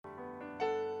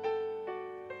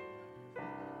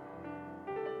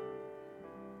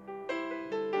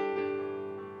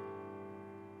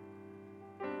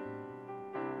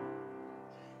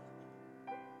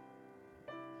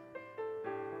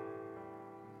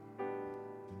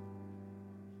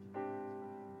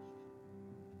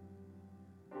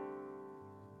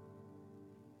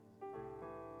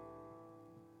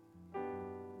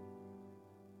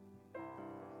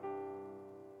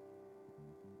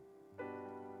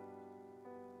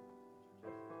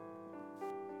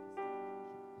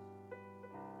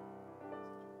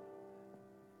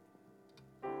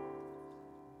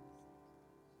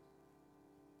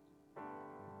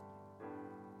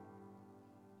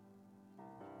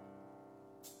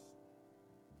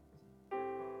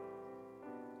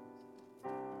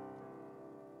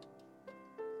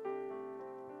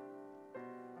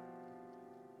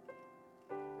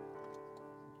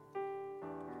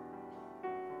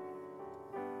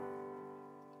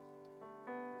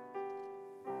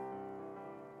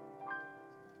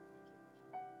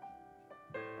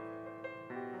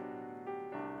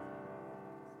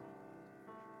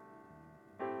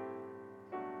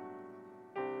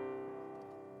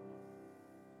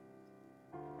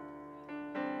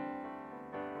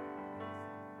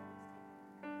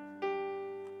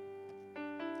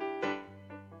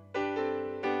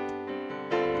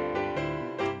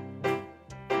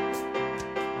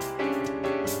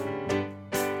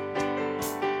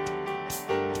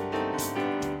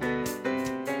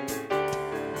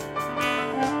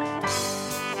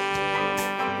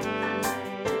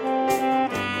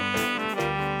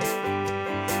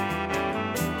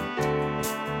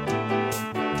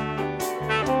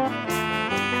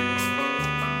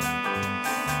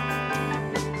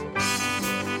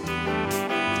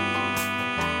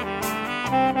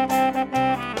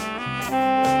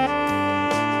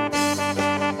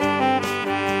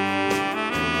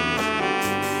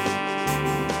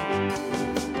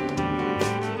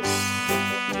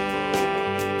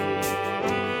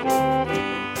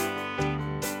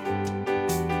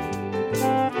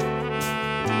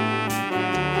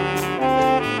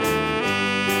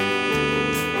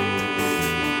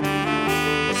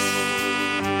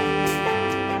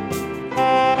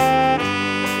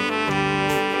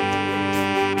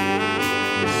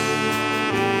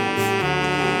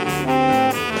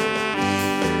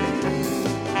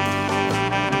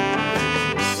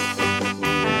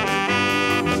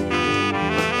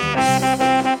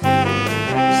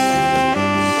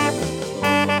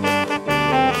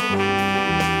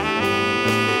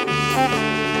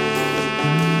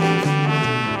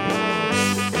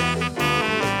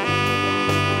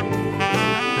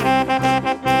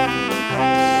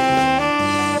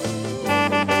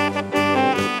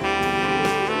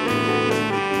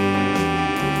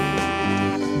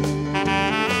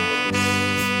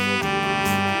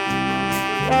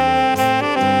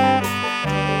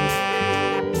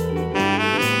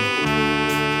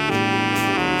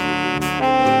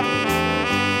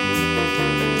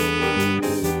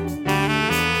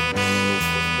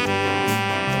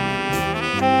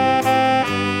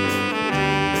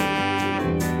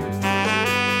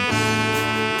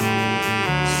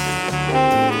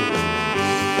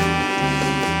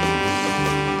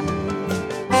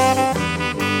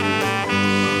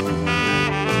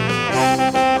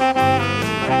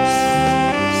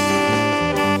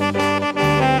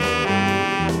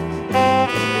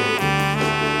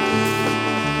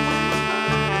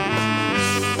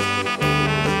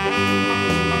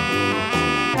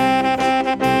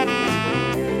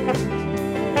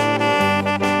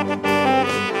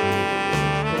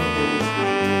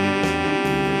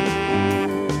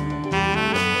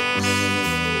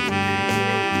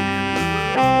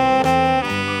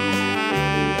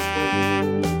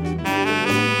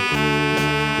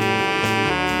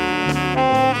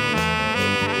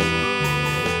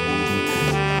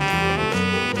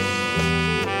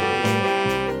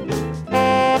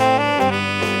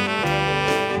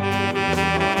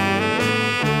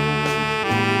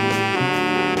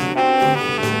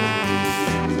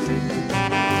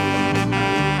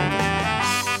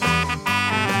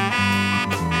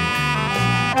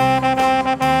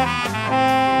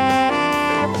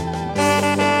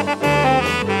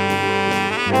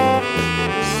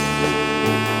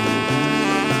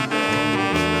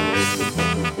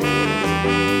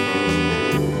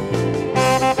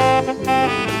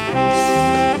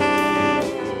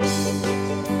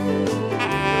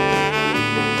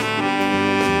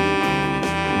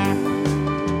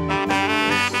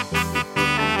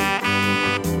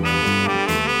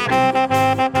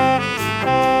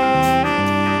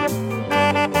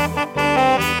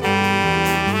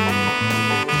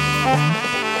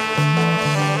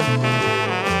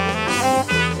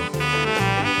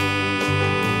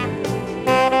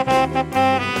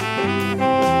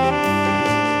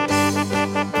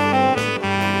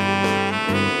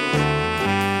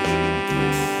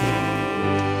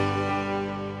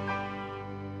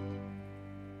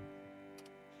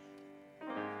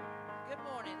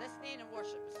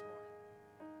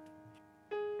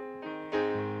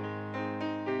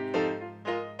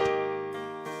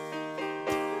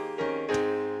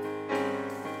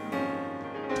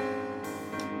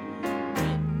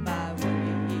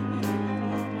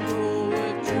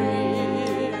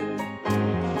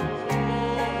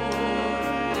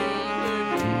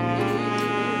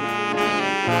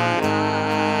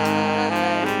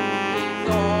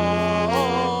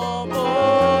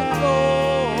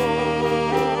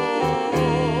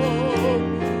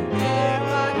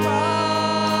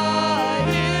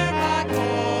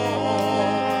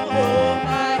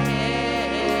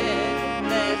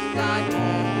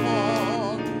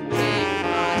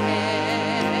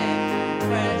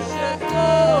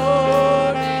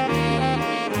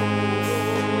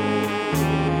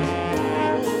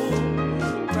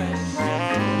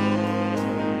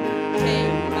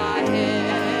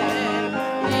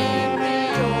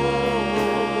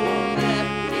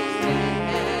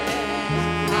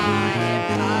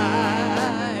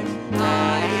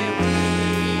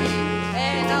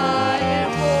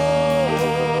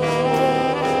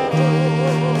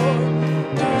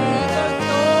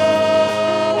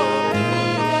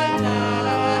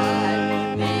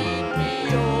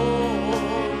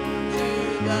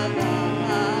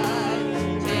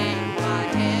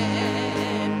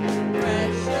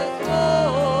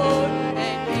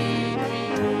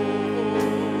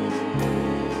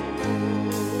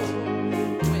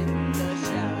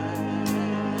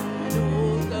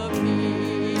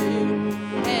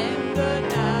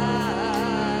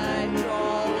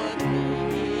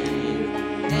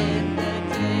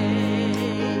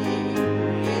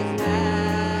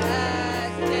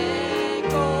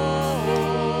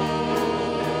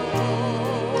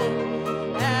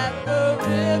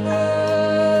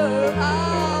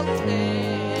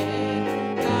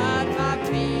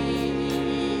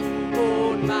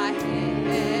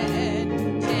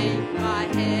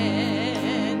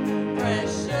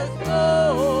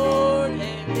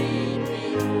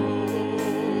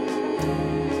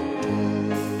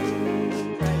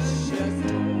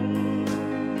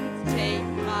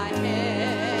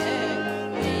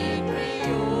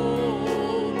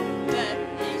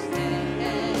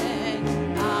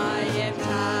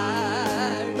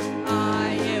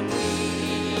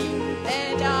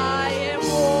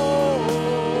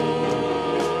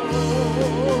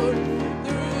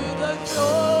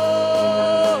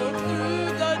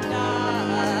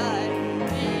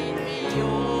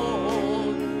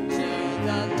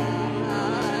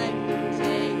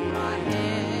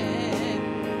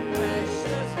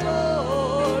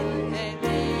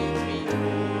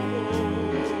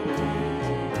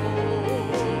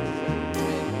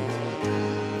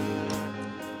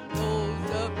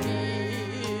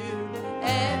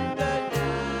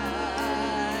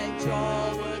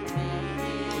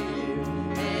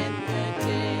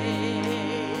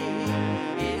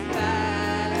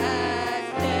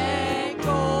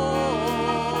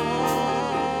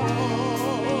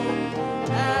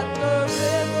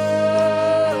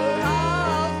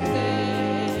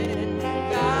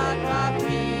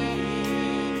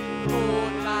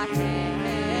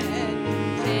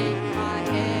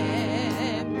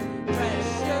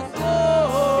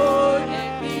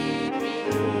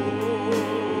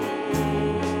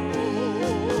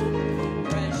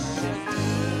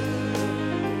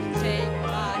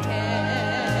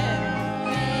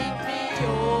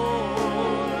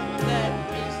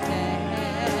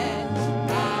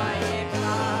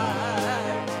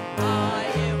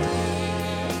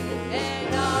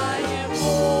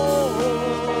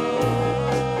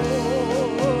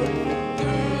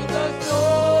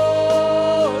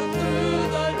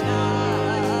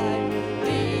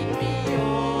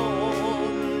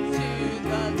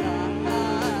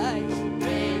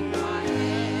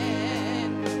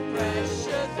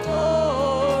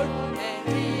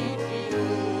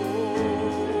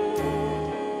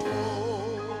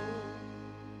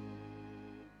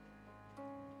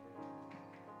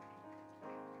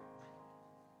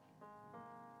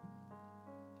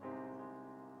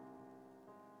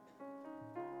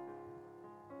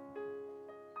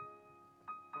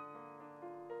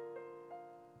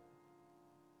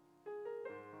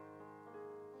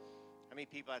How many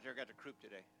people out there got the croup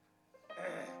today?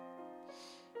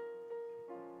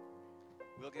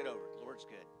 We'll get over it. The Lord's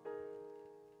good.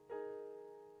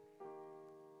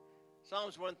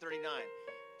 Psalms 139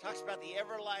 talks about the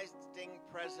everlasting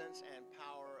presence and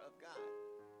power of God.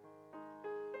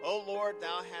 O Lord,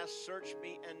 thou hast searched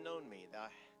me and known me. Thou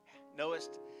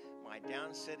knowest my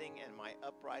downsitting and my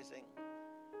uprising.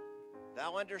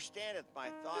 Thou understandest my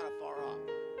thought afar off.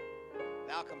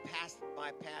 Thou compassest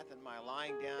my path and my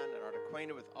lying down, and art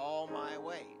acquainted with all my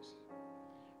ways.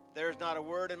 There is not a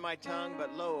word in my tongue,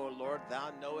 but lo, O Lord,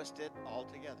 thou knowest it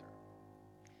altogether.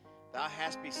 Thou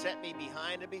hast beset me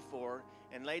behind and before,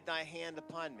 and laid thy hand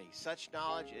upon me. Such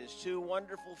knowledge is too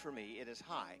wonderful for me. It is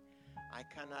high. I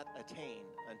cannot attain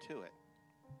unto it.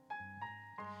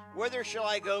 Whither shall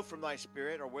I go from thy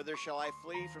spirit, or whither shall I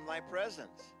flee from thy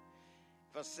presence?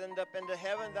 If I ascend up into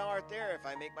heaven, thou art there. If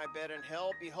I make my bed in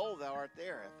hell, behold, thou art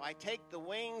there. If I take the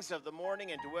wings of the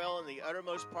morning and dwell in the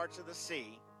uttermost parts of the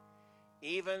sea,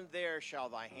 even there shall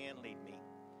thy hand lead me,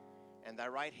 and thy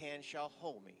right hand shall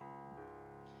hold me.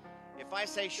 If I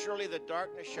say, surely the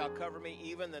darkness shall cover me,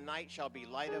 even the night shall be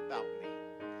light about me.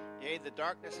 Yea, the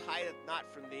darkness hideth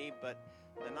not from thee, but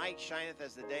the night shineth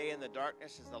as the day, and the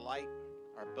darkness as the light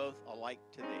are both alike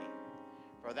to thee.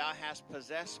 For thou hast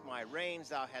possessed my reins,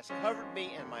 thou hast covered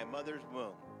me in my mother's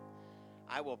womb.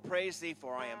 I will praise thee,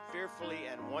 for I am fearfully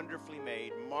and wonderfully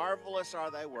made. Marvelous are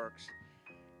thy works,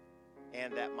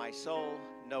 and that my soul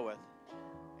knoweth,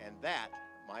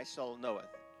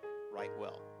 right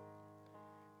well.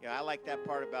 Yeah, I like that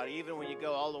part about it. Even when you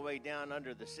go all the way down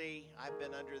under the sea, I've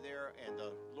been under there, and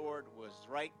the Lord was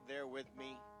right there with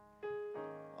me.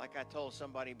 Like I told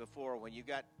somebody before, when you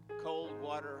got cold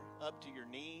water up to your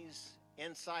knees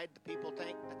inside the people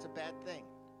tank, that's a bad thing.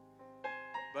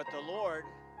 But the Lord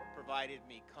provided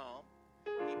me calm.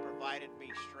 He provided me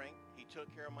strength. He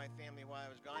took care of my family while I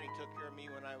was gone. He took care of me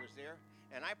when I was there.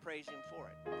 And I praise him for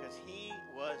it, because he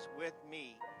was with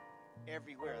me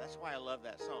everywhere. That's why I love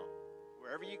that song.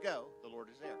 Wherever you go, the Lord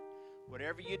is there.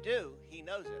 Whatever you do, he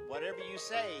knows it. Whatever you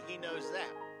say, he knows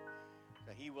that.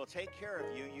 So he will take care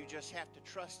of you. You just have to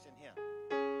trust in him.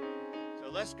 So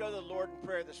let's go to the Lord in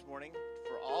prayer this morning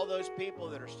for all those people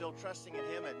that are still trusting in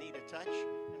him and need a touch.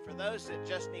 And for those that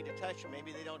just need a touch,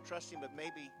 maybe they don't trust him, but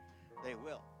maybe they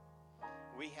will.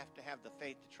 We have to have the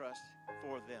faith to trust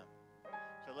for them.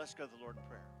 So let's go to the Lord in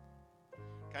prayer.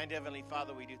 Kind Heavenly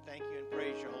Father, we do thank you and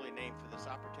praise your holy name for this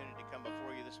opportunity to come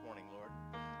before you this morning, Lord.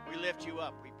 We lift you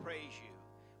up. We praise you.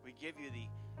 We give you the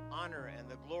honor and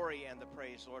the glory and the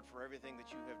praise, Lord, for everything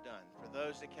that you have done. For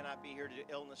those that cannot be here due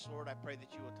to illness, Lord, I pray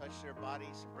that you will touch their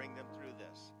bodies and bring them through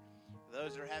this. For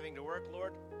those that are having to work,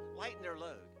 Lord, lighten their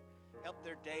load. Help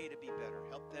their day to be better.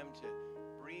 Help them to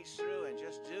breeze through and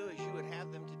just do as you would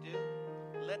have them to do.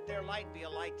 Let their light be a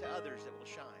light to others that will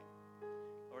shine.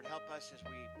 Lord, help us as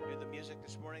we do the music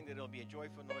this morning, that it'll be a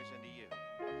joyful noise unto you.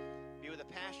 Be with the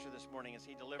pastor this morning as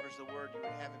he delivers the word you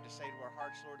would have him to say to our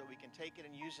hearts, Lord, that we can take it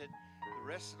and use it the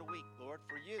rest of the week, Lord,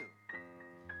 for you,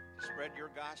 to spread your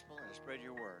gospel and to spread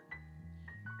your word.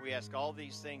 We ask all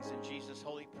these things in Jesus'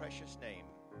 holy, precious name.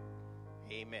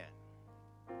 Amen.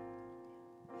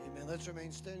 Amen. Let's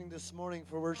remain standing this morning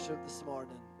for worship this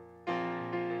morning.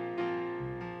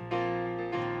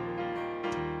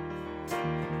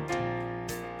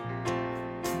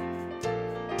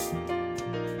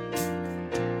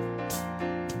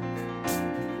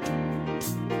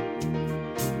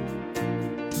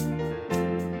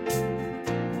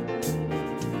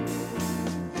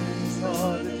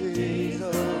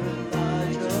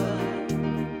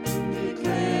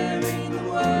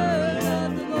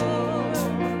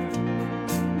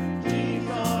 These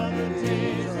are the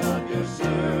days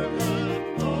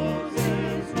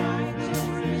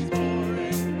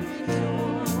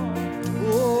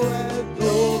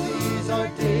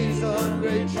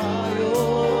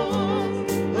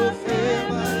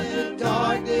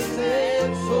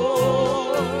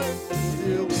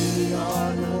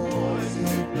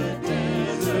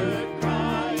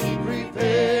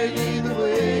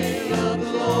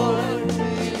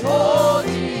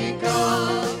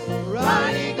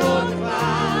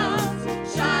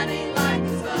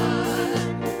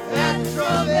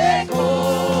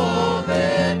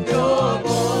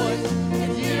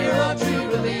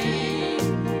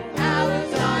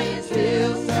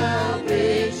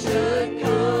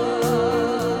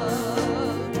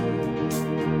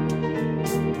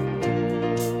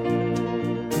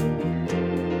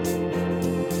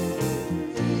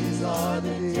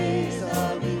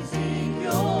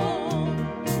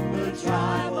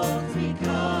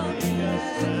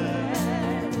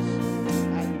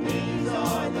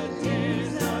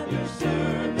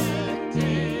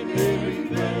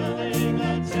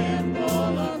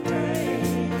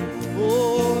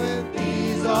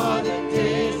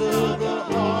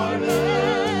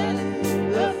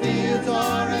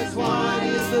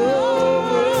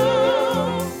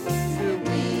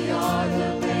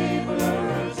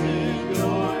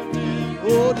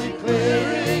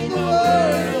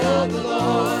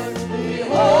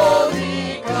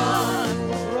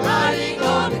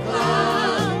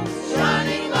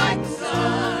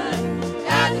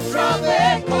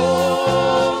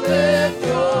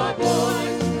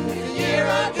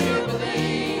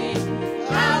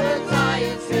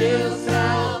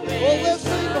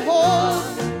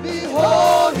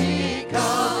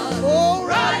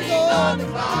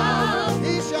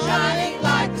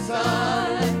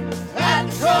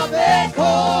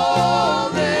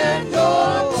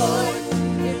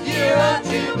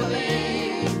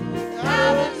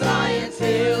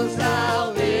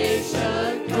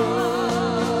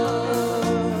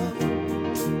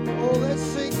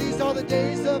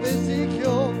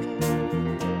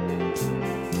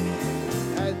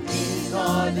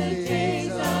are the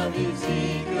days of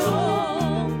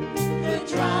Ezekiel, the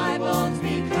dry bones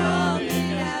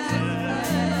becoming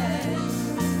as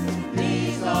flesh.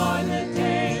 These are the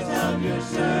days of your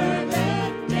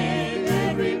servant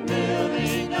David,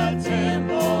 rebuilding a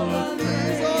temple of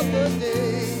These are the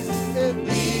days, and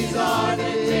These are the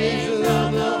days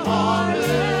of the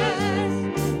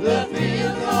harvest. The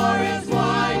fields are as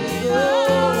wide as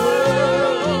the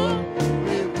world.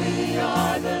 We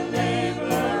are the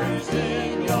laborers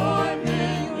in your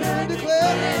vineyard,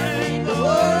 declaring the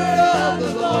word of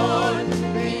the Lord.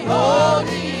 Behold,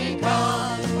 he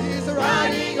comes, he's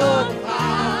riding on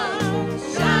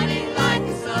clouds, shining like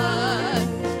the sun.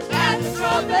 At the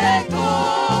trumpet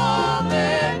call,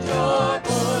 lift your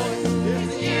voice.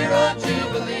 It's the year of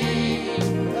Jubilee.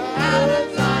 Out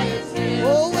of Zion's hill,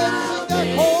 Oh, let's sing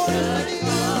that chorus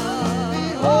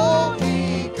again. Behold,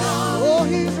 he comes, oh,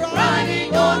 he's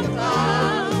riding on the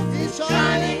clouds, He's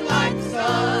shining like the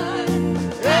sun.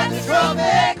 At the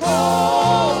trumpet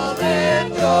call,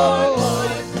 lift your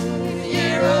voice. It's the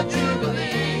year of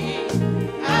Jubilee.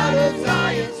 Out of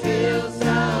Zion's hill,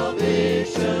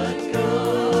 salvation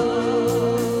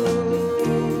comes.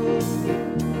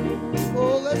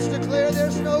 Oh, let's declare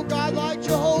there's no God like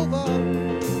Jehovah.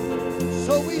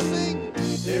 So we sing,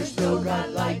 There's no God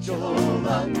like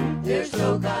Jehovah. There's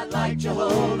no God like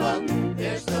Jehovah.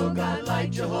 There's no God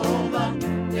like Jehovah.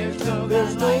 There's no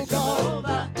God like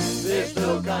Jehovah. There's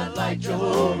no God like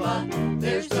Jehovah.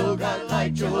 There's no God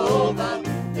like Jehovah.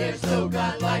 There's no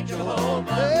God like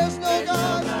Jehovah. there's no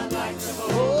God. like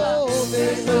Jehovah. Oh,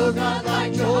 There's no God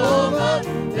like Jehovah.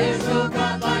 There's no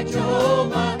God like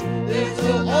Jehovah. There's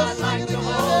no Oh, God sing like it again,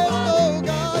 Jehovah. there's no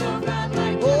God.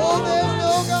 Oh, there's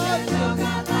no God. There's no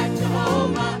God like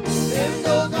Jehovah. There's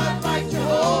no God like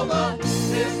Jehovah.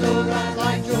 There's no God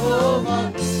like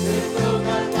Jehovah. There's no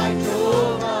God like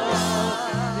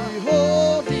Jehovah.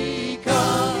 Behold, He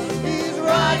comes, he's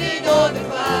riding on the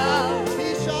clouds,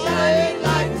 He's shining shining.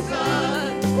 like the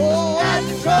sun. Oh, As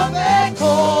the trumpet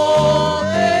call,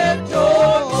 lift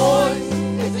your voice.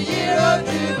 It's the year of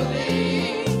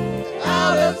Jubilee.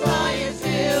 Out of Zion's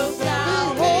hill,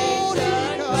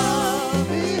 salvation comes.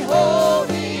 Behold,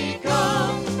 he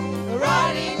comes,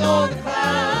 riding on the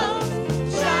clouds,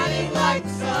 shining like the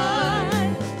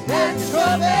sun. As the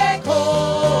trumpet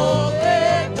call,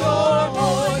 lift your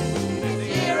voice. It's the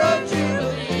year of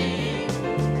Jubilee.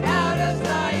 Out of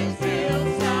Zion's hill,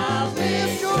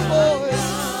 lift your salvation voice.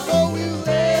 comes. So we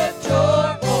Lift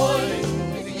your voice,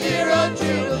 it's the year of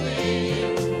Jubilee.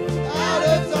 Out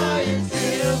of Zion's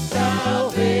hill,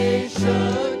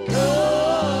 salvation comes.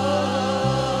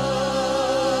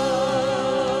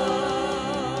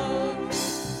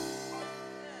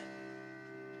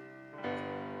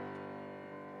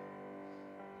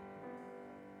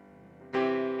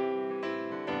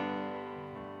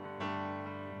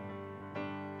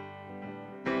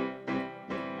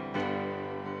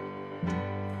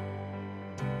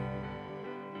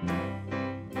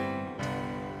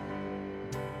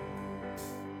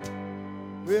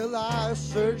 will I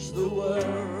search the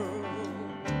world?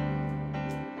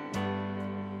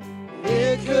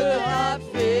 It could not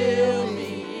fill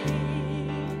me.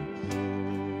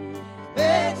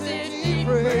 Vanity,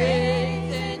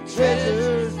 praise, and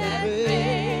treasures that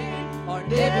fade are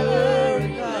never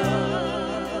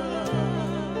enough.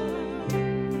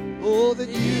 Oh, that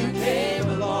You came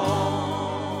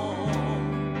along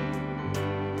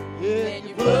and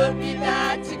you put me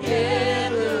back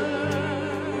together.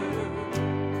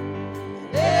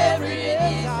 Every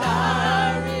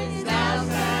desire is now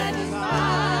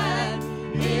satisfied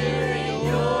here in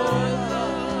your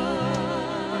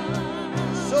love.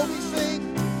 So we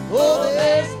sing, Oh,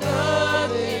 there's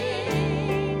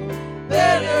nothing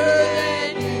better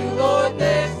than you, Lord.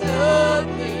 There's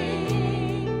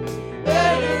nothing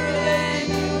better than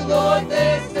you, Lord.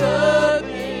 There's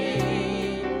nothing.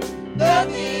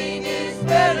 Nothing is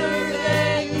better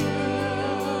than you.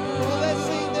 oh, let's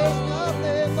sing, there's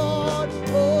nothing, Lord.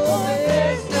 Oh,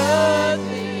 There's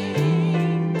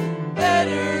nothing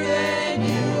better than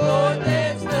you, Lord.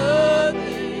 There's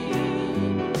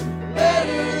nothing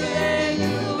better than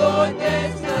you, Lord.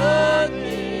 There's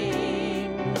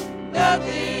nothing.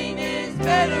 Nothing is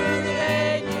better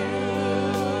than you.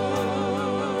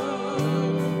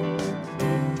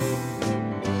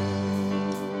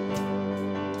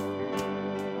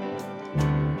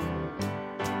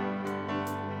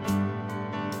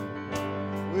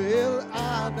 well,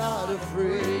 I'm not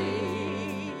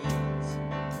afraid.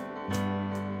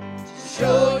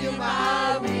 Show you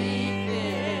my weakness,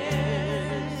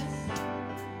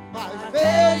 My failures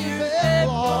failures and and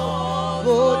flaws, flaws. Lord,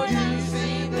 Lord, you you see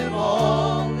see them them all,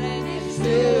 all, and you still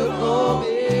still come come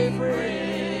in.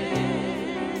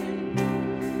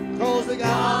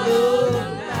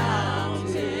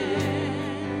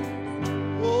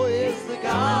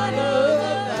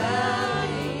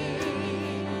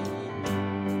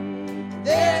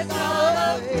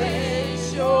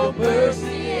 your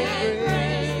mercy and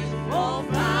grace won't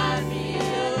find me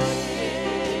again.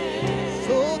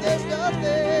 So there's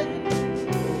nothing,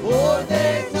 For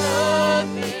there's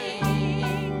nothing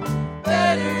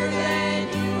better than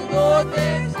you, Lord.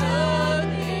 There's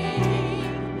nothing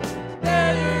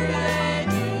better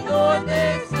than you, Lord.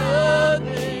 There's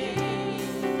nothing.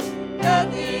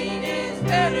 Nothing is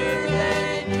better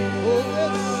than you. oh,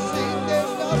 let's sing,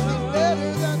 there's nothing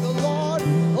better than the Lord.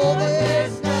 Oh,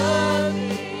 There's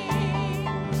nothing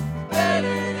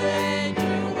better than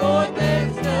you, Lord.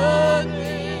 There's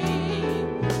nothing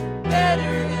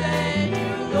better than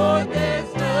you, Lord.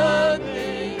 There's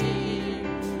nothing.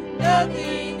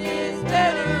 Nothing is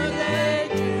better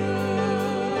than you.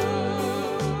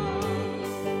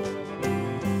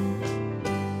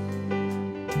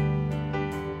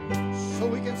 so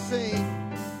we can sing.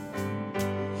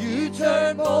 You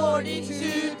turn mourning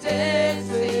to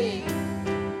dancing.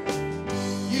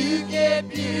 You get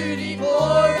beauty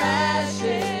for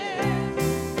ashes.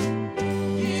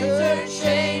 You turn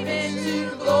shame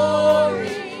into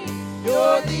glory.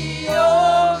 You're the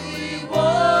only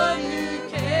one who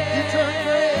can.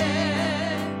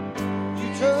 You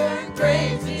You turn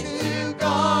graves into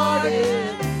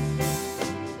gardens.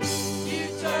 You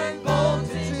turn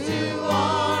bones into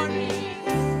armies.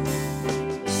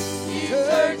 You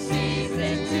turn seas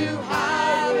into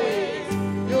highways.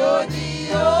 You're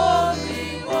the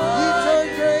only one. You turn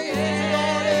graves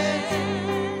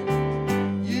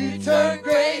into You turn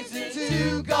graves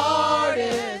into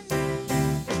gardens.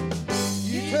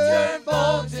 You turn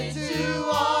bones into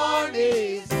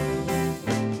armies.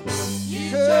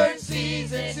 You turn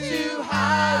seas into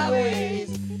highways.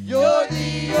 You're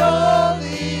the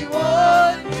only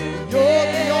one who You're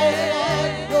the only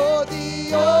can. one. You're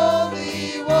the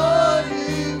only one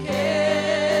who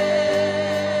can.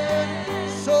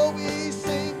 So we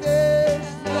sing, there's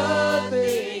nothing.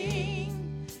 Nothing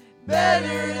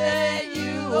better than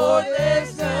you, Lord.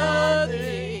 There's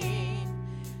nothing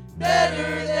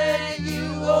better than you,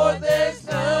 Lord. There's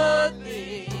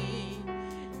nothing.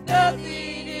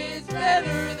 Nothing is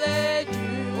better than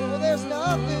you. Oh, there's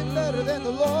nothing better than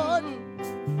the Lord.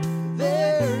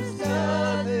 There's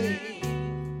nothing.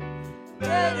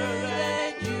 better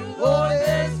than you, Lord.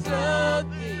 There's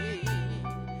nothing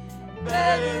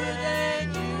better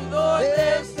than you, Lord.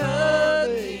 There's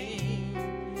nothing.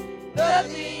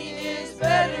 Nothing is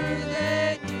better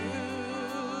than you.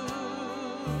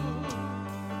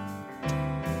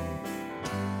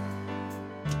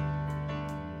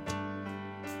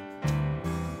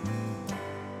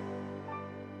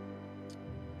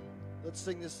 Let's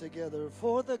sing this together.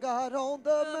 For the God on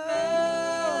the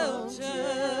mountain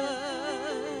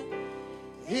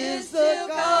Is the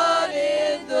God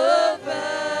in the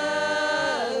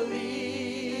valley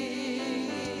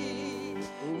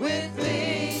when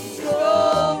things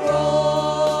go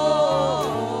wrong?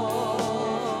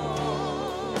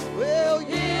 Well,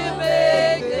 You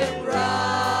make them right.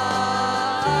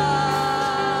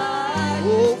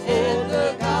 Oh, for And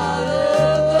the God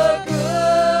of the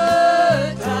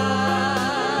good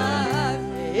times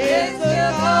is the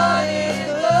God in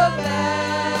the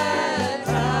bad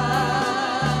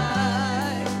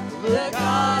times. The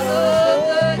God of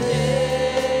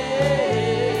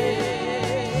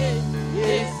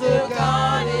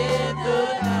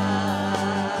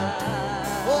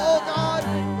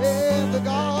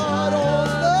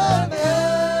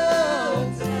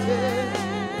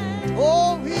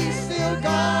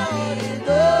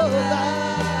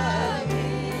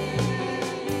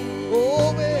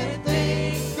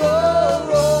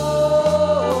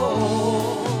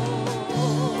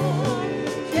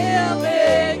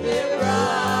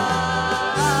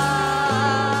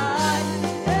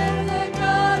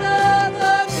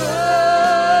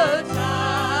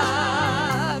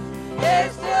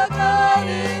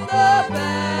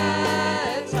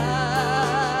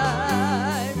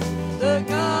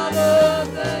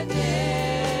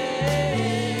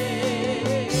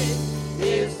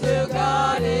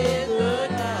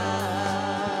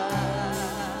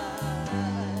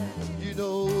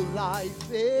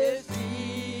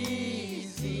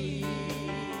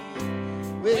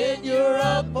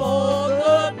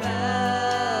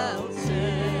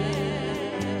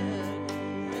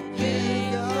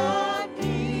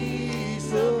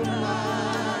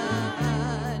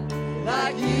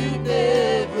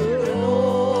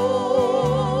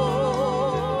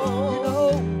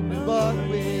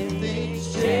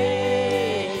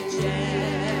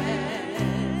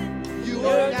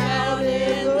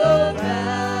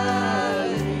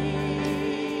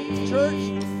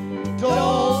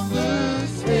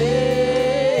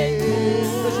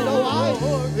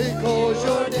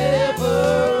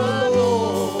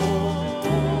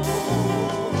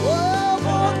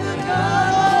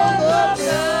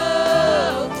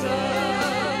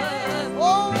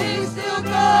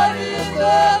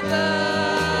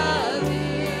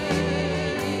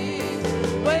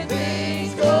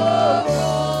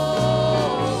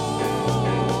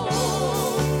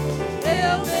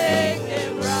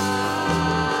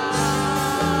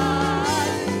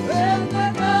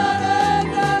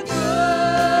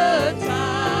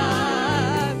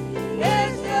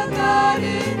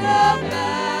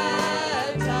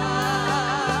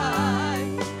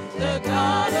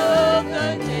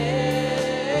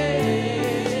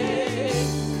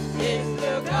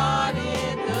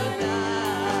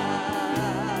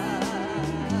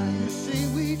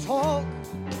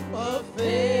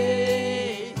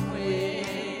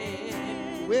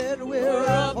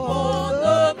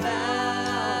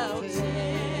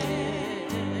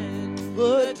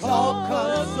But talk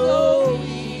comes so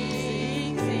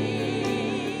easy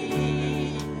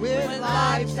when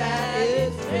life's at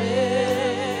its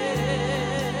best.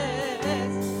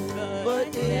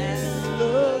 But in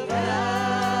the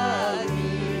valley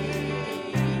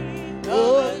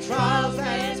of trials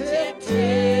and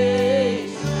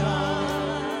temptations,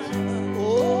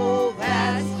 oh,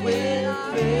 that's when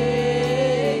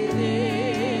faith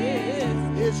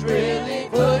is really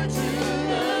put to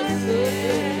the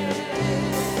test.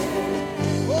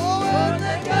 Oh, and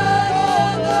the God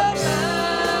on the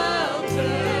mountain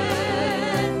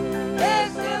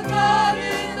is the God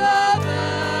in the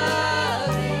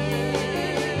valley.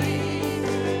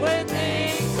 When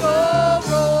things go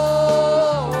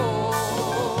wrong,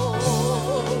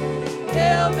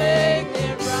 He'll make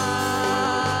them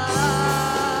right.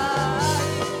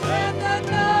 And the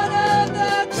God of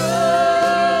the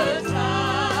good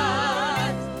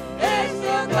times is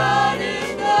the God in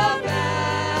the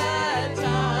bad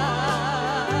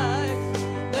times.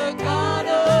 The God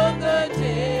of the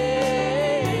day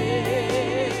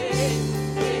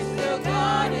is the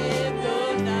God in the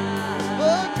night.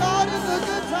 The God in the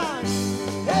good times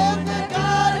and the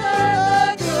God in the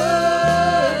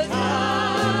good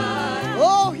times.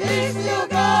 Oh, He's still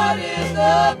God in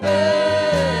the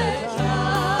bad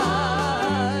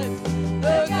times.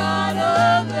 The God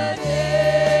of the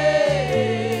day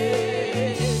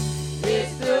is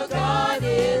still God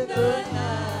in the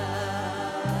night.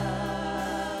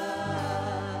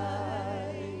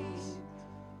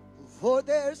 For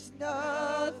there's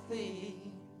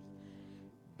nothing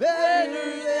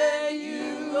better than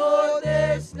you, Lord.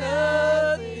 There's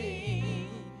nothing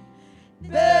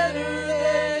better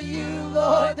than you,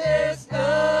 Lord. There's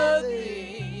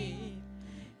nothing.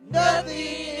 Nothing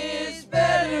is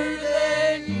better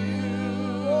than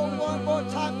you. Oh, one more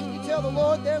time, can you tell the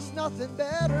Lord there's nothing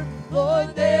better?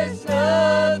 Lord, there's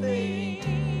nothing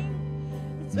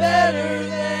better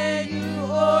than you,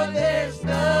 Lord. There's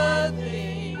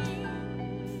nothing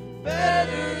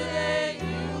better than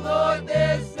you, Lord.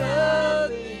 There's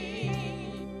nothing.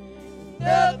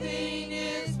 Nothing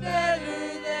is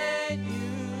better than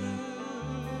you.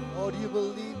 Oh, do you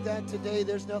believe that today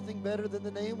there's nothing better than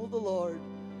the name of the Lord?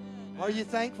 Are you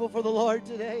thankful for the Lord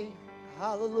today?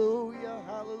 Hallelujah,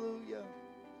 hallelujah.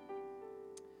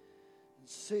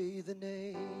 Say the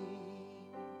name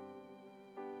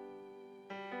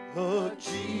of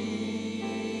Jesus.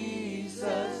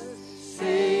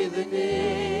 Say the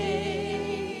name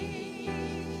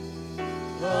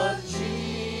of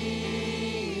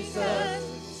Jesus.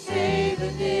 Say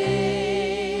the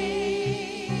name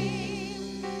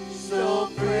so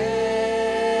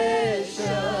precious.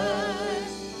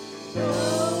 No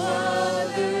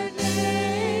other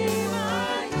name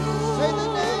I know. Say the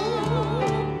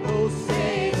name. Oh,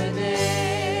 say the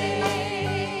name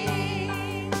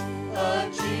of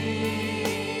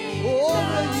Jesus. Oh,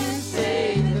 will you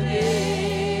say the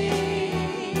name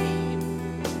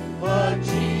of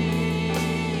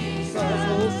Jesus?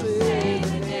 Oh, say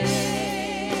the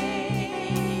name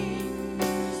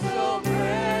so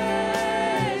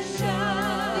precious.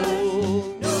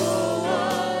 Oh, no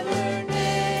other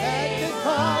name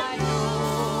I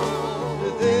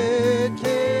know that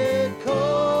can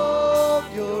calm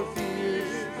your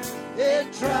fears and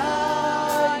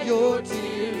dry your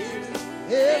tears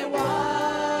and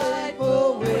wipe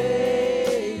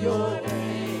away your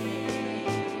pain.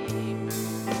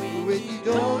 When you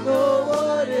don't know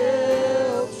what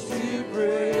else to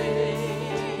pray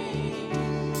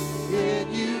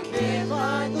and you can't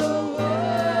find the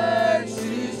words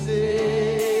to say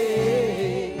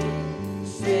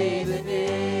the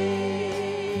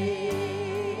name.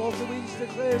 Oh, can we just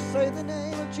declare, say the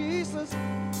name of Jesus?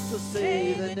 So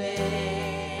say the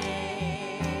name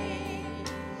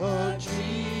of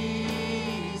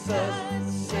Jesus.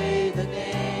 Say the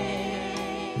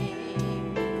name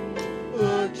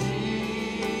of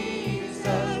Jesus.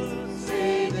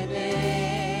 Say the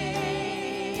name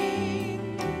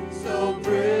so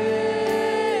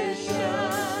precious.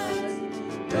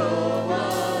 No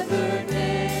other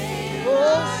name.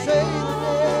 Oh, say the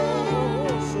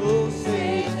name. So say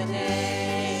the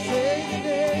name. Say the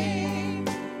name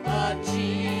of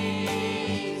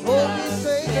Jesus.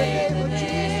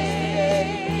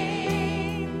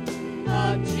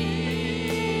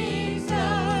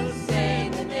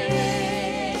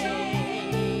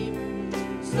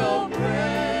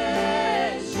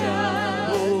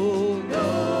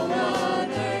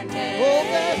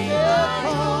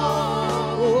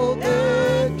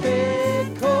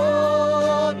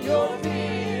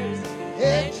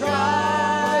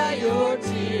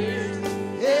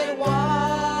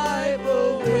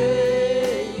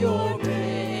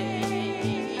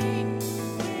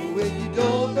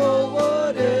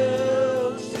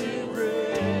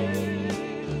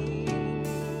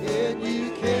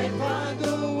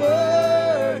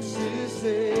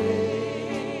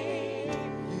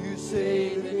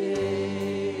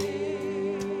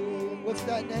 is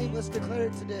that name? Let's declare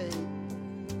it today.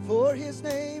 For his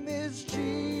name is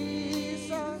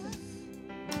Jesus.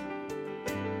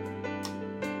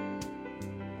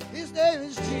 His name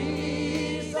is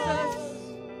Jesus.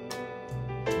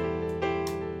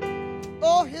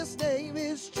 Oh, his name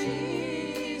is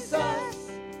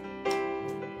Jesus.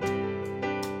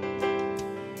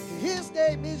 His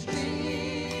name is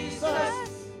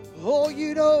Jesus. Oh,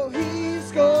 you know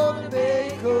he's gonna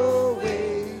make a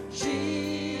way.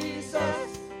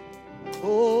 Jesus.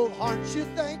 Oh, aren't you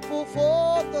thankful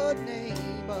for the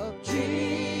name of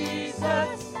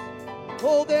Jesus?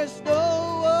 Oh, there's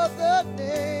no other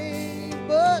name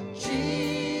but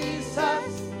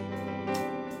Jesus.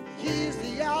 He's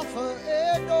the Alpha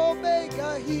and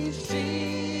Omega. He's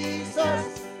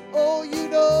Jesus. Oh, you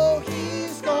know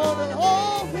he's gonna,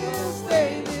 oh, his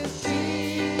name is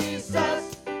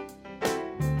Jesus.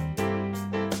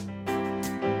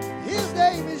 His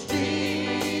name is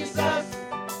Jesus.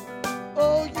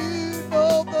 Oh, you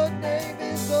know the name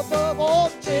is above all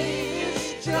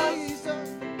names. Jesus.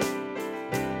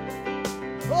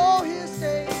 Oh, his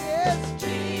name is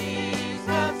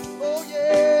Jesus. Oh,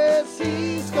 yes,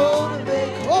 he's gonna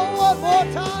make, oh, one more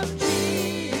time,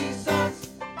 Jesus.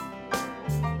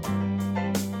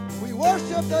 We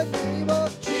worship the name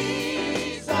of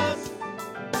Jesus.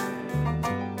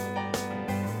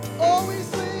 Oh, we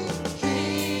sing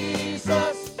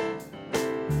Jesus.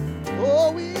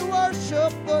 Oh, we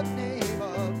worship the name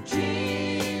of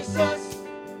Jesus.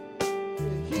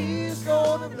 He's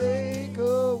gonna make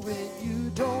a way. You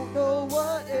don't know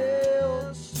what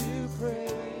else to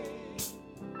pray,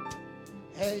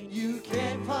 and you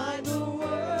can't find the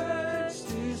words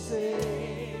to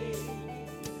say.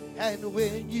 And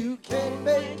when you can't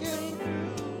make it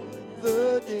through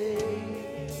the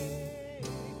day,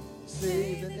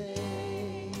 say the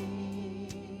name.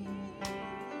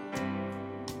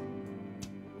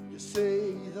 You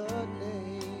say the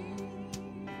name.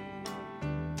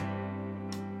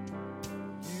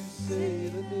 You say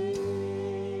the name.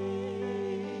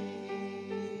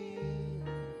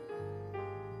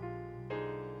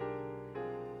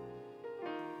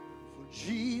 For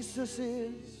Jesus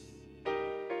is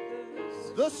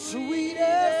the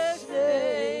sweetest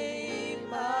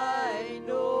name I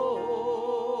know.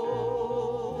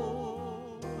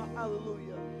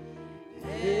 Hallelujah.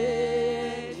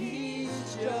 And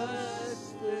he's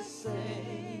just the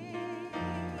same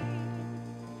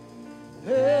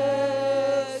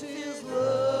as his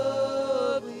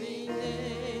lovely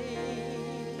name.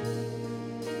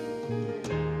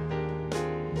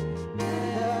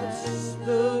 That's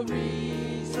the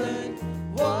reason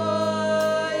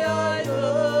why I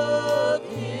love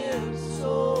him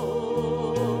so.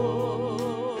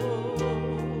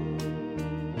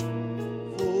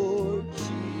 For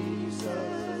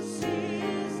Jesus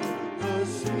is the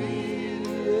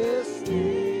sweetest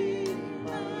name I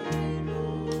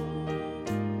know.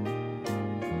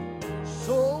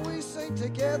 So we sing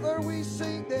together, we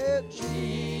sing that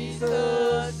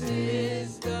Jesus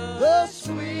is the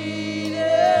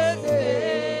sweetest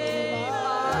name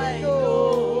I know.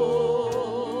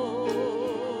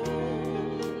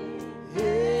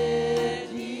 And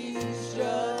he's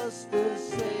just the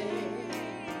same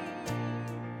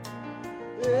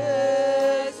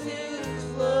as his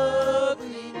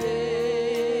lovely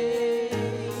name.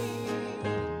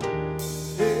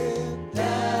 And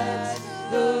that's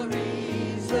the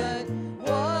reason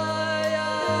why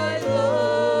I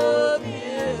love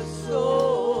him so.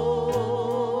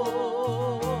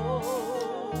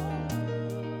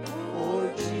 For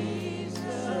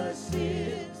Jesus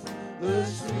is the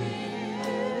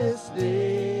sweetest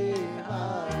name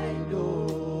I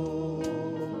know.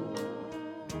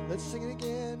 Let's sing it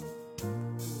again.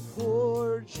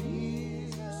 For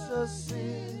Jesus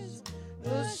is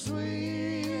the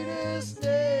sweetest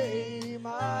name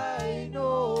I know.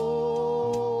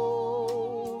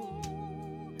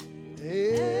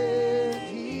 And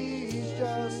he's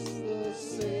just the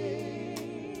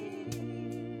same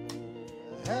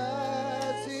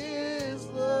as his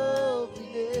lovely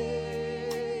name.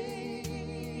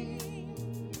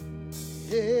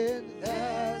 And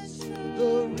that's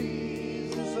the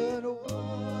reason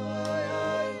why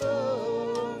I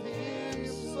love him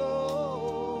so.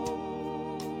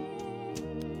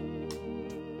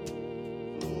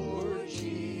 For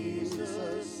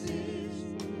Jesus is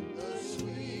the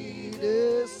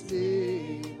sweetest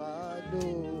name I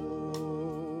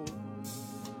know.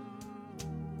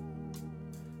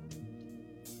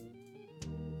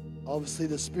 Obviously,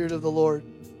 the Spirit of the Lord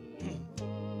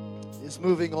is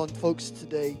moving on folks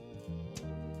today.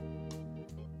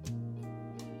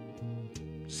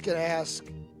 Just going to ask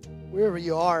wherever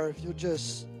you are, if you'll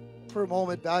just for a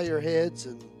moment bow your heads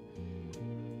and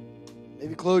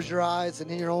maybe close your eyes,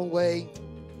 and in your own way,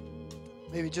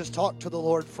 maybe just talk to the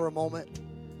Lord for a moment.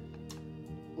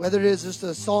 Whether it is just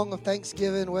a song of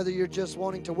thanksgiving, whether you're just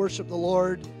wanting to worship the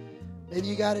Lord, maybe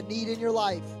you got a need in your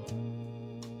life.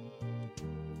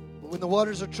 But when the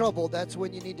waters are troubled, that's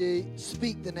when you need to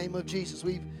speak the name of Jesus.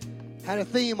 We've had a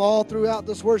theme all throughout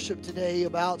this worship today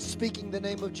about speaking the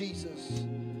name of Jesus.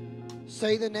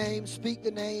 Say the name, speak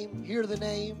the name, hear the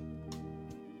name.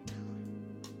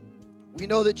 We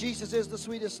know that Jesus is the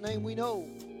sweetest name we know.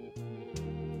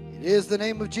 It is the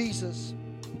name of Jesus.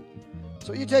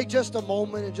 So you take just a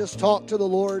moment and just talk to the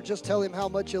Lord. Just tell Him how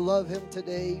much you love Him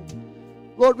today.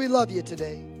 Lord, we love you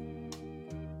today.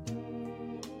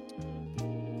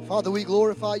 Father, we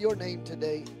glorify your name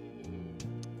today.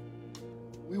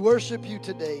 We worship you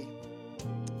today.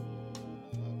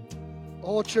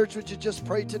 Oh, church, would you just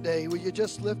pray today? Will you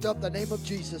just lift up the name of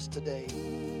Jesus today?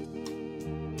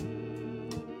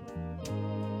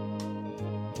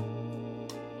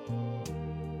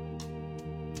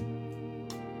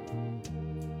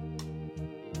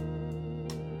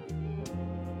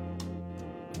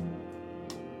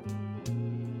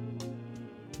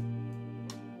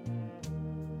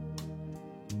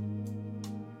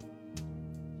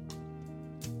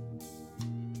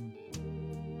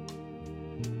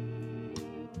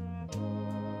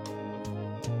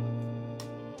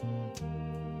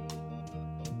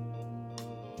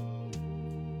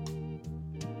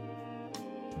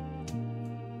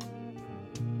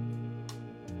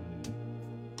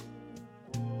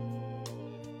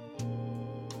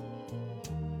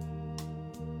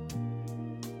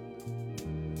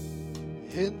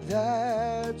 And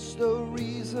that's the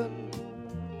reason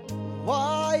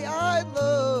why I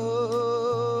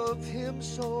love Him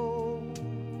so.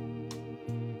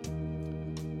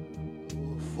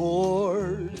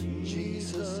 For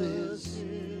Jesus is,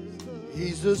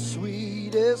 He's the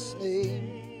sweetest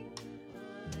name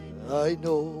I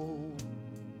know.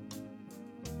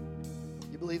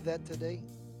 You believe that today?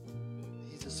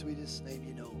 He's the sweetest name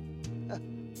you know.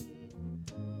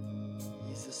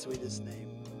 He's the sweetest name.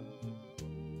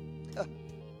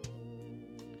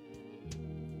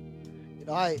 You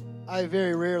know, I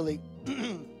very rarely,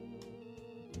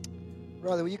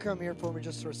 brother, will you come here for me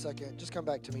just for a second? Just come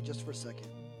back to me just for a second.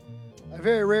 I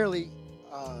very rarely,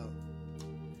 I'm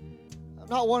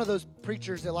not one of those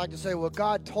preachers that like to say, well,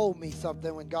 God told me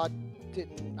something when God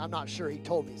didn't. I'm not sure He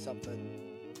told me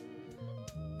something.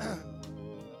 I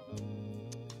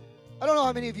don't know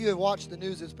how many of you have watched the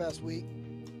news this past week.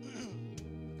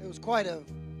 It was quite a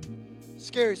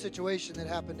scary situation that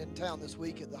happened in town this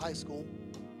week at the high school.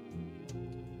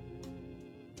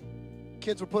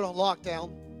 Kids were put on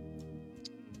lockdown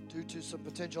due to some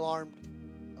potential armed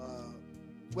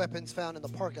weapons found in the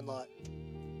parking lot.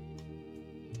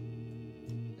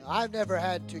 Now, I've never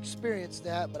had to experience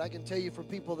that, but I can tell you from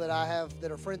people that I have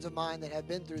that are friends of mine that have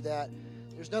been through that,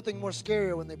 there's nothing more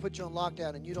scarier when they put you on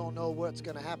lockdown and you don't know what's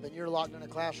going to happen. You're locked in a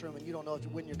classroom and you don't know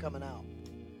when you're coming out.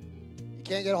 You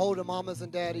can't get a hold of mamas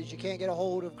and daddies. You can't get a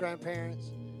hold of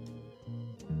grandparents.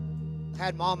 I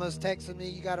had mamas texting me,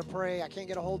 you got to pray. I can't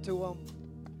get a hold to them.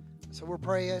 So we're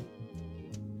praying.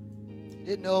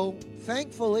 Didn't know.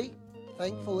 Thankfully,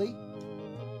 and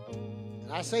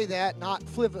I say that not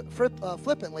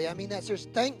flippantly. I mean that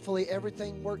seriously. Thankfully,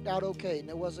 everything worked out okay, and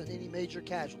there wasn't any major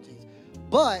casualties.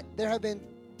 But there have been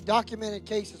documented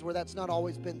cases where that's not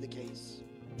always been the case.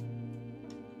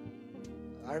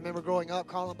 I remember growing up,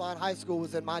 Columbine High School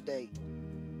was in my day.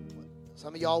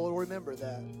 Some of y'all will remember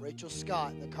that. Rachel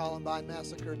Scott, the Columbine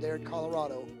massacre there in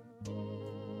Colorado.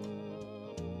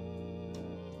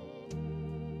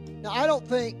 Now, I don't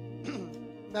think,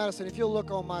 Madison, if you'll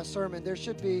look on my sermon, there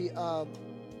should be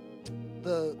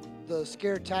the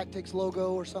Scare Tactics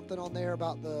logo or something on there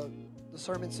about the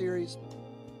sermon series.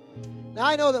 Now,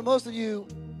 I know that most of you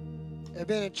have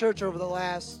been in church over the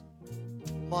last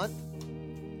month.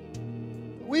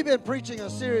 We've been preaching a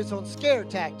series on scare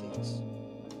tactics.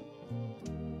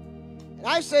 And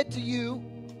I said to you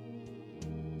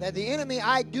that the enemy,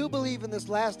 I do believe in this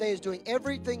last day, is doing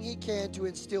everything he can to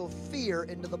instill fear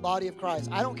into the body of Christ.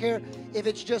 I don't care if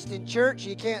it's just in church,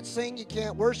 you can't sing, you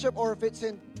can't worship, or if it's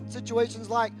in situations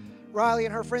like Riley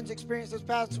and her friends experienced this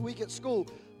past week at school.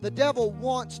 The devil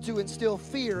wants to instill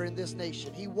fear in this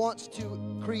nation. He wants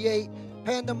to create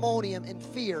pandemonium and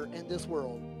fear in this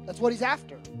world. That's what he's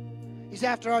after. He's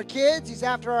after our kids. He's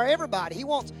after our everybody. He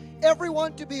wants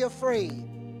everyone to be afraid.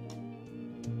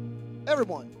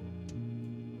 Everyone.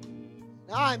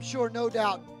 Now, I'm sure, no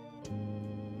doubt,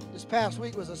 this past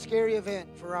week was a scary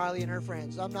event for Riley and her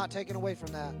friends. I'm not taking away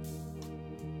from that.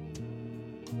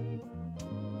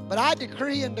 But I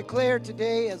decree and declare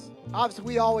today, as obviously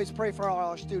we always pray for all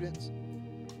our students,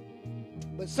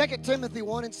 but 2 Timothy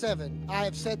 1:7, I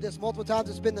have said this multiple times.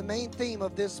 It's been the main theme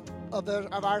of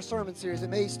our sermon series. It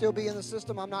may still be in the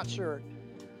system. I'm not sure.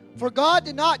 For God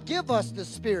did not give us the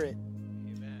spirit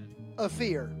of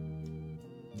fear.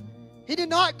 He did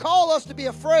not call us to be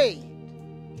afraid.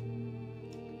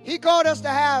 He called us to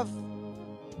have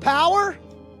power,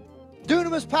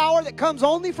 dunamis power that comes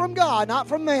only from God, not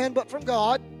from man, but from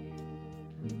God.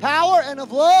 Power and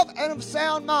of love and of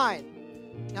sound mind.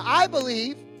 Now I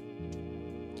believe,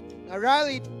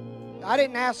 Riley, I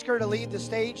didn't ask her to leave the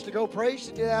stage to go pray.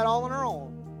 She did that all on her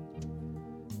own.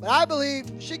 But I believe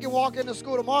she can walk into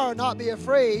school tomorrow and not be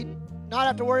afraid, not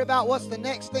have to worry about what's the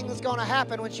next thing that's going to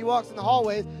happen when she walks in the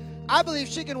hallways. I believe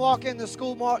she can walk into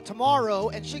school tomorrow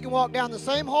and she can walk down the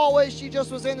same hallway she just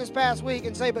was in this past week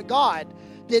and say, but God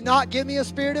did not give me a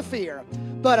spirit of fear,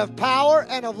 but of power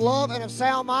and of love and of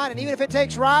sound mind. And even if it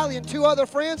takes Riley and 2 other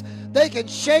friends, they can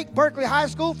shake Berkeley High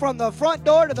School from the front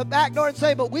door to the back door and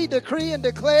say, but we decree and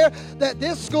declare that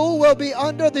this school will be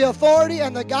under the authority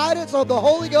and the guidance of the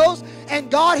Holy Ghost, and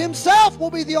God himself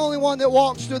will be the only one that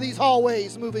walks through these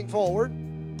hallways moving forward.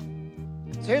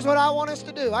 So here's what I want us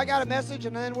to do. I got a message,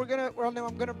 and then I'm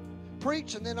going to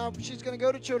preach, and then she's going to go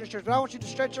to children's church. But I want you to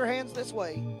stretch your hands this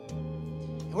way.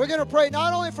 And we're going to pray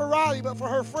not only for Riley, but for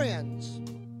her friends.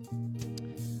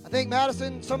 I think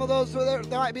Madison, some of those who are there,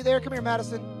 they might be there. Come here,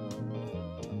 Madison.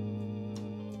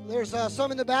 There's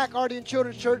some in the back already in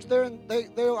children's church there, and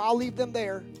I'll leave them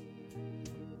there.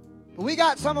 But we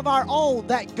got some of our own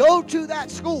that go to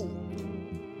that school.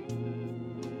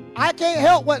 I can't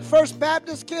help what First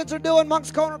Baptist kids are doing, Moncks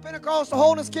Corner Pentecostal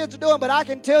Holiness kids are doing, but I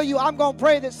can tell you I'm going to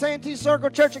pray that Santee Circle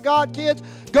Church of God kids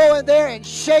go in there and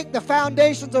shake the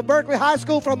foundations of Berkeley High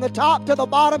School from the top to the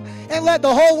bottom and let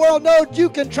the whole world know you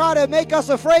can try to make us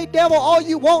afraid, devil, all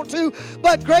you want to,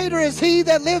 but greater is he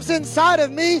that lives inside of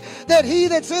me than he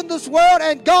that's in this world,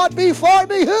 and God be for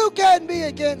me. Who can be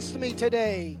against me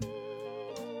today?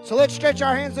 So let's stretch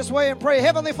our hands this way and pray.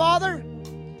 Heavenly Father,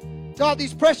 God,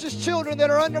 these precious children that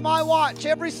are under my watch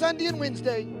every Sunday and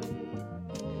Wednesday,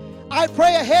 I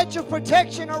pray a hedge of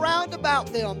protection around about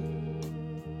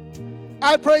them.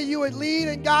 I pray you would lead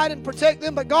and guide and protect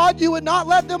them, but God, you would not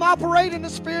let them operate in the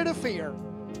spirit of fear,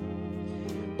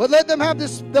 but let them have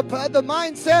the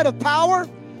mindset of power,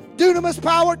 dunamis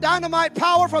power, dynamite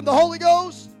power from the Holy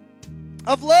Ghost,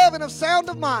 of love and of sound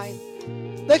of mind.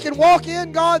 They can walk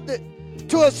in, God,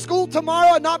 to a school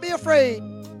tomorrow and not be afraid.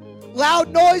 Loud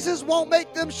noises won't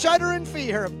make them shudder in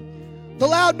fear. The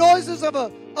loud noises of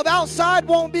outside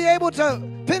won't be able to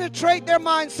penetrate their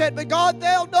mindset. But God,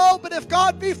 they'll know, but if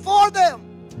God be for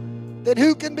them, then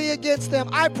who can be against them?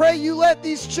 I pray you let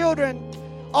these children,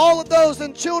 all of those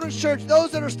in children's church,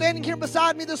 those that are standing here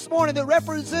beside me this morning that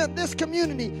represent this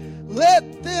community,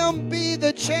 let them be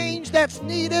the change that's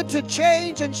needed to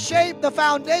change and shape the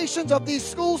foundations of these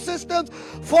school systems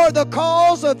for the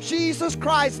cause of Jesus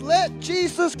Christ. Let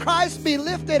Jesus Christ be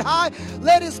lifted high.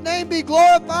 Let his name be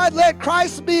glorified. Let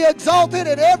Christ be exalted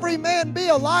and every man be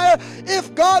a liar.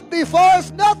 If God be for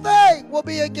us, nothing will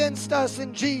be against us.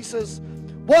 In Jesus'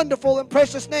 wonderful and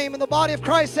precious name, in the body of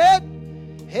Christ said,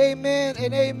 amen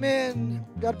and amen.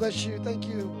 God bless you. Thank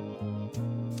you.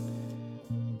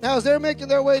 Now, as they're making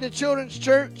their way to children's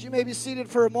church, you may be seated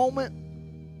for a moment.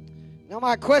 Now,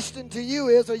 my question to you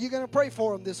is, are you going to pray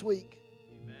for them this week?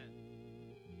 Amen.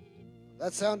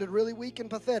 That sounded really weak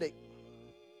and pathetic.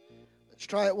 Let's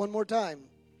try it one more time.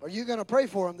 Are you going to pray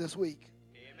for them this week?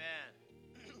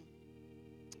 Amen.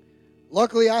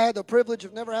 Luckily, I had the privilege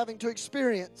of never having to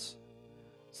experience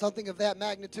something of that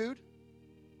magnitude.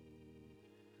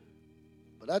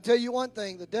 But I'll tell you one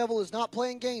thing, the devil is not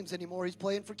playing games anymore. He's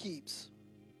playing for keeps.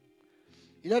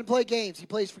 He doesn't play games. He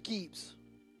plays for keeps.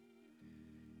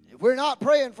 If we're not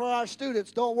praying for our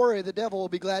students, don't worry. The devil will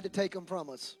be glad to take them from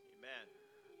us. Amen.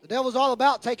 The devil's all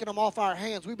about taking them off our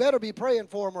hands. We better be praying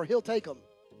for them or he'll take them.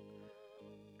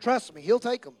 Trust me, he'll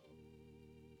take them.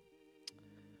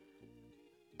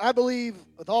 I believe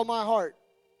with all my heart,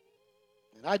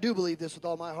 and I do believe this with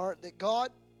all my heart, that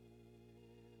God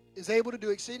is able to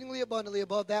do exceedingly abundantly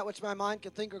above that which my mind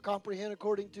can think or comprehend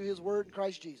according to his word in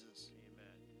Christ Jesus.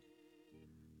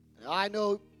 I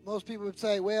know most people would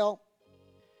say, well,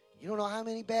 you don't know how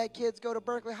many bad kids go to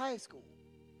Berkeley High School.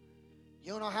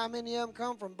 You don't know how many of them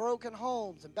come from broken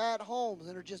homes and bad homes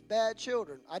and are just bad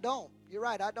children. I don't. You're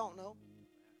right, I don't know.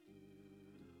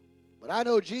 But I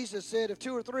know Jesus said if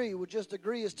 2 or 3 would just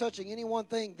agree as touching any one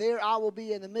thing, there I will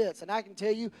be in the midst. And I can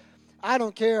tell you, I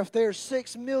don't care if there's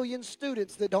 6 million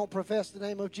students that don't profess the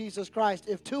name of Jesus Christ.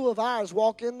 If 2 of ours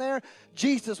walk in there,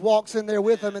 Jesus walks in there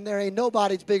with them, and there ain't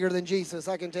nobody's bigger than Jesus.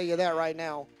 I can tell you that right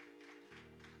now.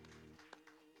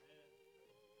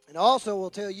 And I also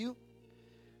will tell you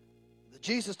that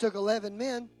Jesus took 11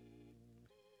 men, and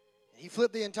he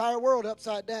flipped the entire world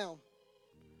upside down.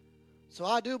 So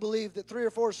I do believe that 3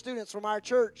 or 4 students from our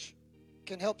church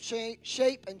can help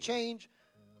shape and change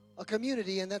a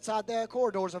community and inside the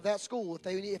corridors of that school.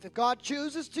 If God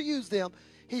chooses to use them,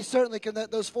 he certainly can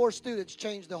let those 4 students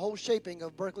change the whole shaping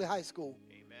of Berkeley High School.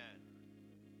 Amen.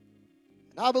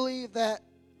 And I believe that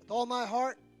with all my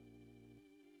heart,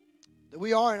 that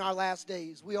we are in our last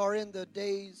days. We are in the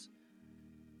days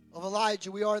of Elijah.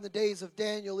 We are in the days of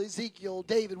Daniel, Ezekiel,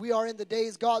 David. We are in the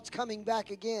days God's coming back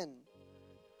again.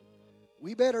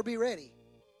 We better be ready.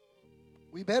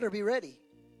 We better be ready.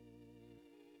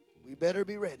 We better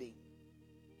be ready.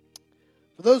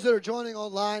 For those that are joining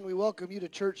online, we welcome you to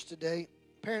church today.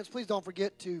 Parents, please don't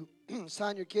forget to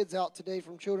sign your kids out today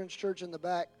from Children's Church in the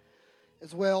back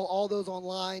as well. All those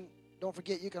online, don't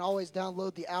forget you can always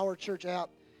download the Our Church app.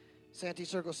 Santee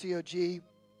Circle COG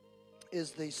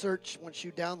is the search. Once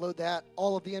you download that,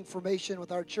 all of the information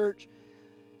with our church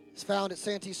is found at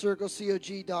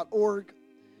santeecirclecog.org. You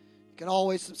can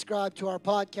always subscribe to our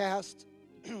podcast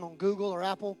on Google or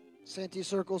Apple, Santee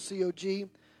Circle COG.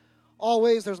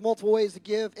 Always, there's multiple ways to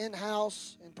give,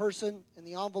 in-house, in person, in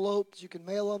the envelopes. You can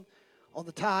mail them on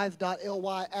the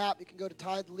tithe.ly app. You can go to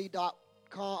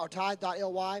tithely.com or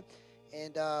tithe.ly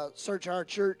and search our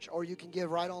church, or you can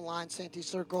give right online,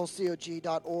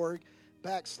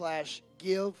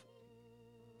 santeecirclecog.org/give.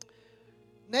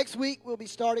 Next week, we'll be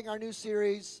starting our new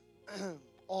series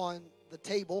on the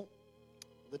table.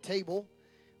 The table.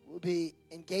 We'll be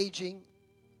engaging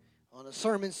on a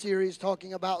sermon series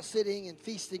talking about sitting and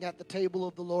feasting at the table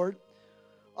of the Lord.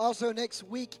 Also, next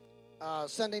week,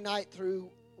 Sunday night through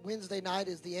Wednesday night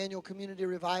is the annual community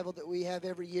revival that we have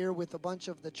every year with a bunch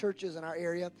of the churches in our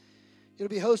area. It'll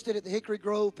be hosted at the Hickory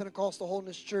Grove Pentecostal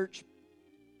Holiness Church.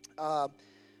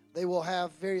 They will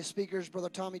have various speakers. Brother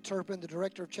Tommy Turpin, the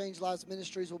director of Change Lives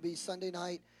Ministries, will be Sunday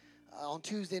night. On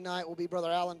Tuesday night will be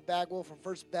Brother Alan Bagwell from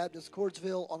First Baptist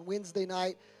Cordsville. On Wednesday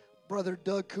night, Brother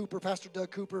Doug Cooper, Pastor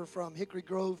Doug Cooper from Hickory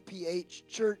Grove PH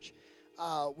Church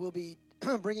will be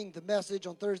bringing the message.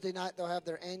 On Thursday night, they'll have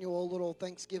their annual little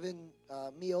Thanksgiving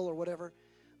meal or whatever.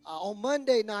 On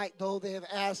Monday night, though, they have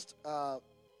asked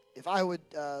if I would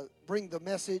bring the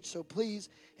message. So please,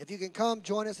 if you can come,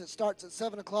 join us. It starts at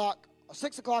 7 o'clock,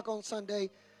 6 o'clock on Sunday,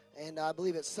 and I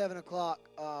believe it's 7 o'clock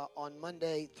on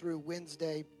Monday through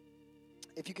Wednesday.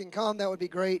 If you can come, that would be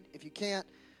great. If you can't,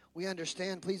 we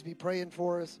understand. Please be praying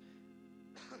for us.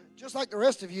 Just like the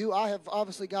rest of you, I have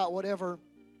obviously got whatever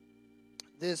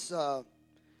this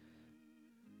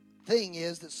thing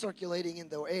is that's circulating in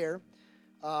the air.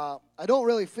 I don't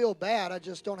really feel bad. I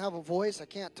just don't have a voice. I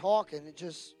can't talk, and it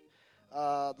just,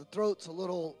 the throat's a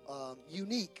little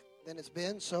unique than it's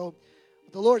been. So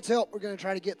with the Lord's help, we're going to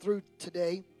try to get through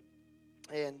today.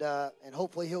 And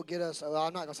hopefully he'll get us, well,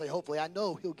 I'm not going to say hopefully, I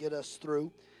know he'll get us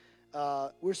through.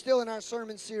 We're still in our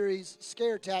sermon series,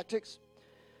 Scare Tactics.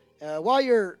 While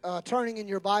you're turning in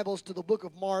your Bibles to the book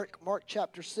of Mark, Mark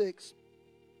chapter 6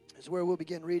 is where we'll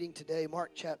begin reading today.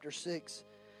 Mark chapter 6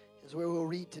 is where we'll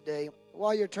read today.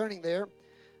 While you're turning there,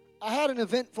 I had an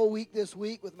eventful week this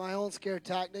week with my own scare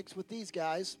tactics with these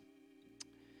guys.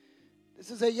 This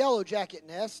is a yellow jacket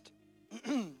nest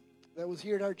that was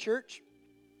here at our church.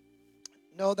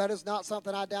 No, that is not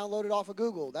something I downloaded off of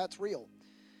Google. That's real.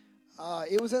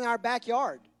 It was in our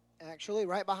backyard, actually,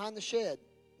 right behind the shed,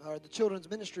 or the children's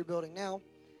ministry building now.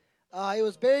 It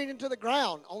was buried into the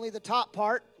ground. Only the top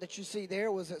part that you see there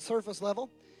was at surface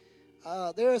level.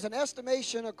 There is an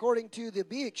estimation, according to the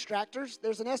bee extractors,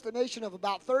 there's an estimation of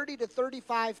about 30 to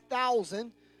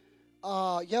 35,000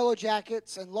 yellow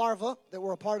jackets and larvae that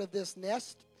were a part of this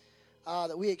nest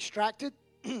that we extracted.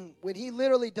 When he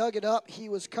literally dug it up, he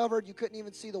was covered. You couldn't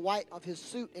even see the white of his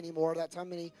suit anymore. That's how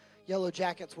many yellow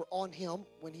jackets were on him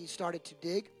when he started to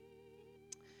dig.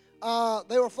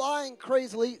 They were flying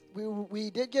crazily.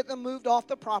 We did get them moved off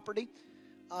the property.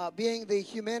 Being the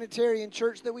humanitarian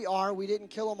church that we are, we didn't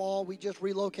kill them all. We just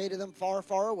relocated them far,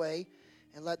 far away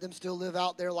and let them still live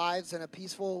out their lives in a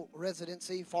peaceful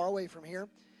residency far away from here.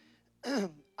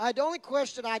 The only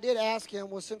question I did ask him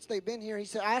was, since they've been here,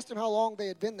 I asked him how long they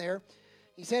had been there.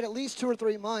 He said at least 2 or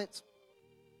 3 months.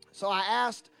 So I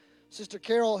asked Sister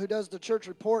Carol, who does the church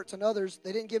reports, and others.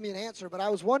 They didn't give me an answer, but I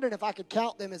was wondering if I could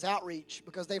count them as outreach,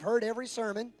 because they've heard every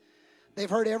sermon. They've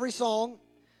heard every song.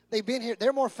 They've been here.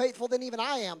 They're more faithful than even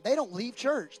I am. They don't leave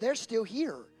church. They're still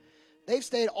here. they've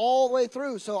stayed all the way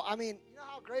through. So, I mean, you know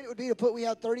how great it would be to we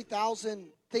had 30,000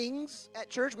 things at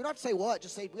church? We don't have to say what,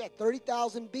 just say we had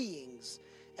 30,000 beings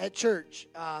at church.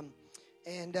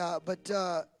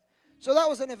 So that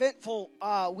was an eventful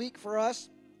week for us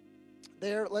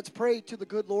there. Let's pray to the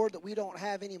good Lord that we don't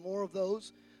have any more of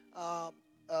those that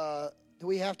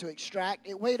we have to extract.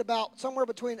 It weighed about somewhere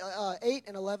between 8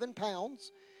 and 11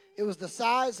 pounds. It was the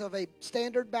size of a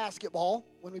standard basketball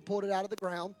when we pulled it out of the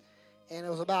ground, and it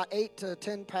was about 8 to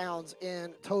 10 pounds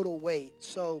in total weight.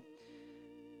 So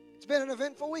it's been an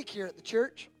eventful week here at the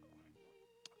church.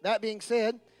 That being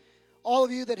said, all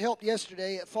of you that helped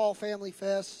yesterday at Fall Family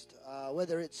Fest,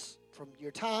 whether it's from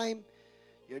your time,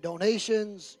 your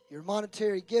donations, your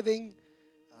monetary giving,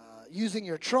 using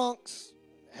your trunks,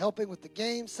 helping with the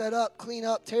game, set up, clean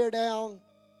up, tear down.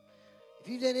 If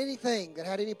you did anything that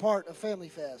had any part of Family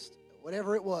Fest,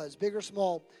 whatever it was, big or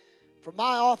small, from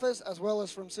my office as well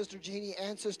as from Sister Jeannie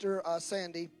and Sister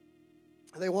Sandy,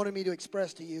 they wanted me to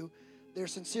express to you their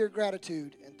sincere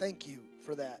gratitude and thank you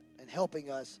for that and helping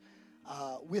us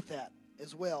with that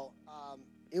as well.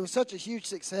 It was such a huge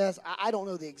success. I don't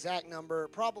know the exact number.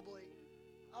 Probably,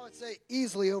 I would say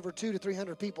easily over 200 to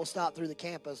 300 people stopped through the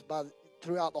campus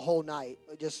throughout the whole night.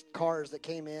 Just cars that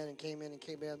came in and came in and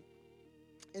came in.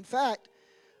 In fact,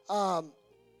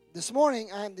 this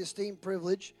morning I have the esteemed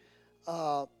privilege.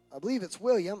 I believe it's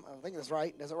William. I think that's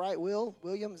right. Is it right, Will?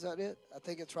 William, is that it? I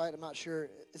think it's right. I'm not sure.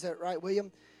 Is that right,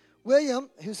 William? William,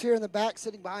 who's here in the back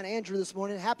sitting behind Andrew this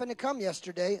morning, happened to come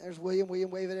yesterday. There's William. William,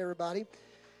 wave at everybody.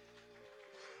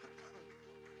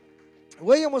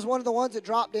 William was one of the ones that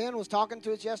dropped in, was talking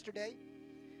to us yesterday.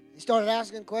 He started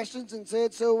asking questions and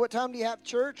said, so what time do you have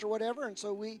church or whatever? And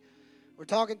so we were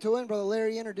talking to him. Brother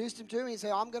Larry introduced him to me. He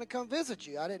said, I'm going to come visit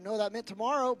you. I didn't know that meant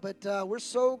tomorrow, but we're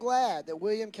so glad that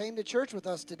William came to church with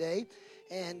us today.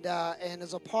 And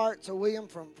as a part, so William,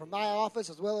 from my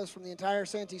office as well as from the entire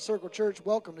Santee Circle Church,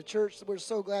 welcome to church. We're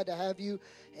so glad to have you.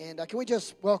 And can we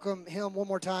just welcome him one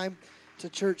more time to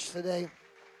church today?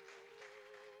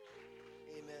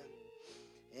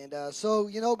 Amen. And so,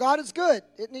 you know, God is good,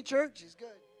 isn't he, church? He's good.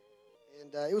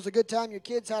 And it was a good time. Your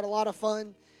kids had a lot of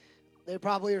fun. They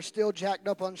probably are still jacked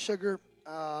up on sugar.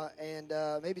 And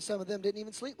maybe some of them didn't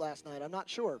even sleep last night. I'm not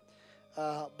sure.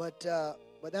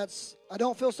 But that's, I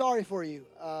don't feel sorry for you.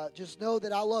 Just know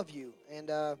that I love you. And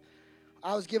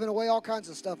I was giving away all kinds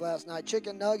of stuff last night.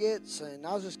 Chicken nuggets, and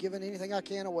I was just giving anything I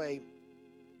can away.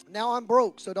 Now I'm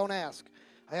broke, so don't ask.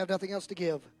 I have nothing else to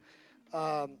give.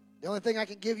 The only thing I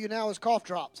can give you now is cough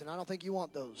drops, and I don't think you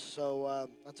want those. So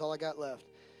that's all I got left.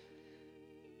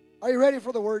 Are you ready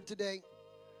for the word today?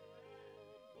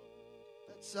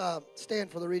 Let's stand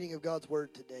for the reading of God's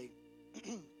word today.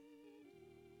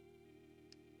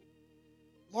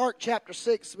 Mark chapter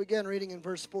 6, begin reading in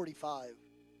verse 45.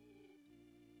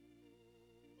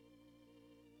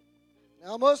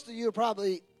 Now, most of you are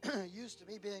probably used to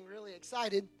me being really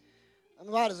excited. I'm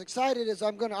about as excited as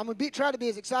I'm going to try to be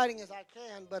as exciting as I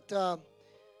can, but,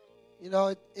 you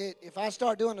know, if I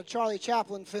start doing a Charlie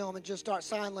Chaplin film and just start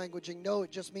sign languaging, no,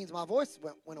 it just means my voice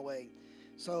went away.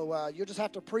 So you'll just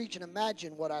have to preach and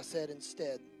imagine what I said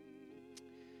instead.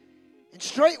 And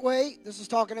straightway, this is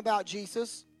talking about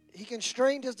Jesus, he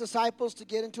constrained his disciples to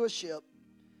get into a ship,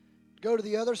 go to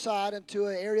the other side into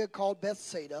an area called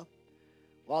Bethsaida,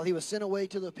 while he was sent away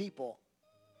to the people.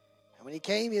 And when he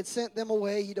came, he had sent them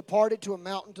away. He departed to a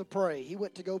mountain to pray. He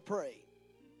went to go pray.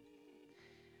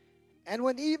 And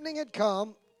when evening had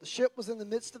come, the ship was in the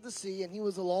midst of the sea, and he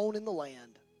was alone in the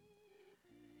land.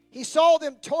 He saw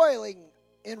them toiling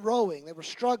in rowing. They were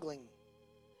struggling.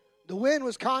 The wind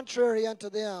was contrary unto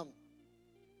them.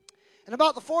 And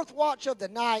about the fourth watch of the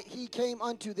night, he came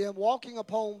unto them, walking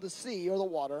upon the sea or the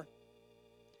water.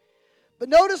 But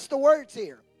notice the words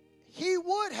here. He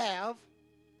would have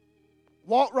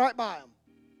walked right by them.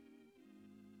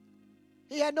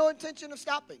 He had no intention of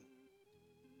stopping.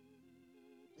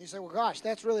 You say, well, gosh,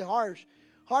 that's really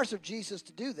harsh of Jesus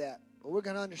to do that. But we're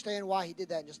going to understand why he did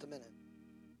that in just a minute.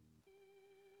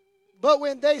 But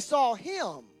when they saw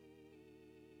him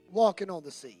walking on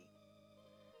the sea,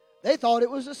 they thought it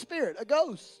was a spirit, a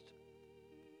ghost.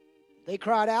 They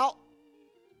cried out,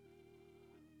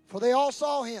 for they all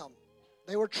saw him.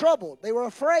 They were troubled. They were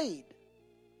afraid.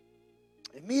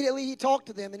 Immediately he talked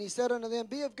to them, and he said unto them,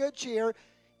 be of good cheer.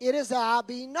 It is I,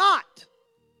 be not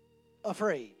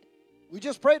afraid. We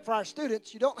just prayed for our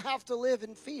students. You don't have to live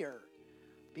in fear.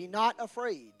 Be not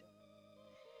afraid.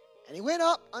 And he went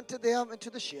up unto them into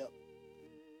the ship,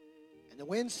 and the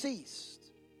wind ceased.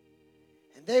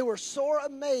 And they were sore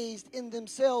amazed in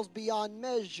themselves beyond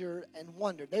measure and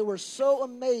wondered. They were so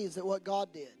amazed at what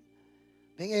God did.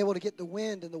 being able to get the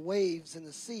wind and the waves and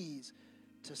the seas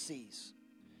to cease.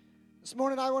 This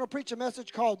morning I want to preach a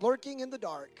message called Lurking in the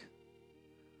Dark.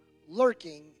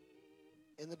 Lurking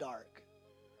in the Dark.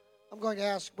 I'm going to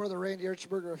ask Brother Randy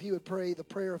Erchberger if he would pray the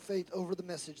prayer of faith over the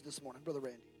message this morning. Brother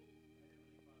Randy.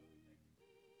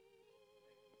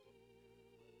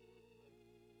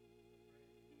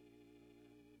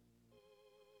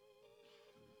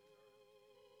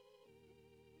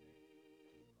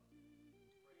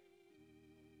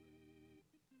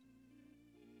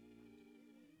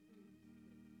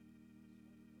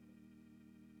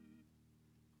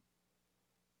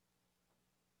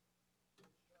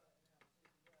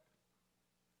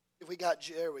 We got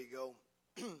you. There we go.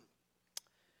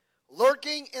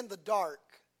 Lurking in the dark.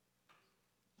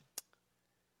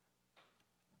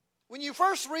 When you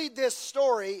first read this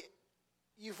story,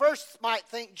 you first might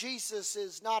think Jesus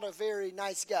is not a very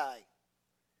nice guy.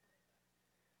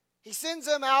 He sends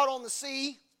them out on the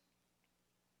sea.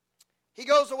 He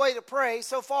goes away to pray.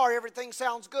 So far, everything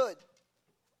sounds good.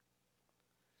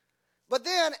 But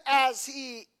then, as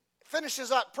he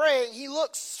finishes up praying, he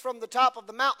looks from the top of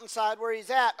the mountainside where he's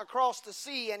at across the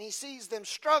sea, and he sees them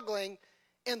struggling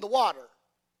in the water.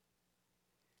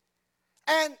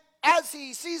 And as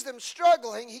he sees them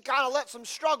struggling, he kind of lets them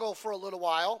struggle for a little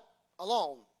while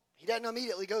alone. He doesn't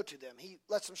immediately go to them. He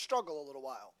lets them struggle a little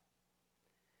while.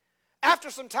 After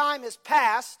some time has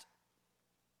passed,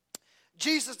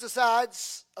 Jesus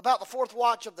decides about the fourth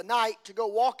watch of the night to go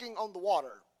walking on the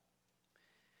water.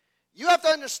 You have to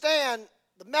understand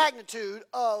the magnitude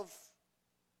of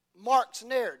Mark's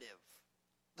narrative.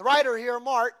 The writer here,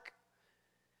 Mark,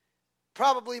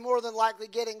 probably more than likely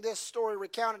getting this story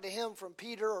recounted to him from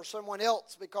Peter or someone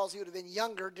else because he would have been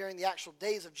younger during the actual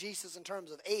days of Jesus in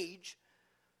terms of age.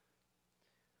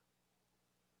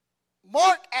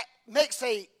 Mark makes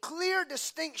a clear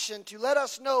distinction to let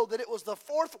us know that it was the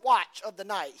fourth watch of the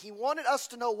night. He wanted us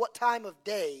to know what time of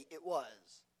day it was.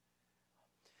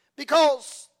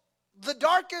 Because the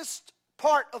darkest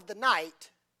part of the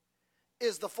night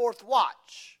is the fourth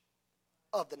watch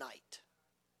of the night.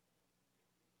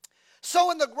 So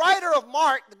when the writer of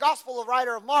Mark, the gospel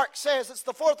writer of Mark says it's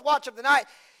the fourth watch of the night,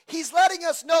 he's letting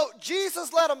us know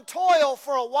Jesus let them toil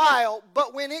for a while,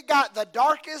 but when it got the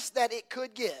darkest that it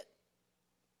could get,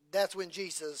 that's when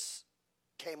Jesus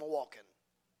came a-walking.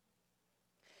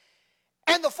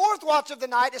 And the fourth watch of the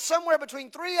night is somewhere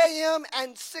between 3 a.m.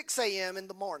 and 6 a.m. in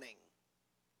the morning.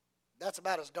 That's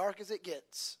about as dark as it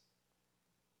gets.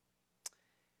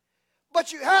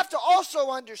 But you have to also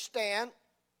understand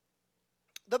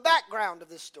the background of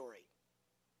this story.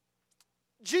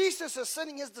 Jesus is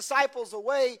sending his disciples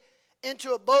away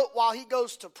into a boat while he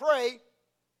goes to pray.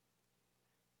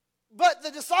 But the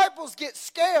disciples get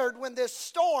scared when this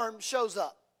storm shows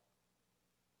up.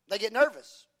 They get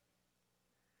nervous.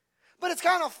 But it's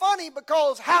kind of funny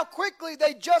because how quickly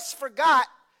they just forgot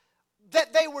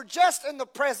that they were just in the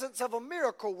presence of a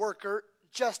miracle worker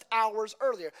just hours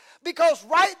earlier. Because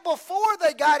right before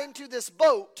they got into this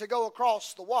boat to go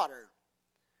across the water,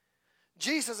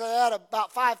 Jesus had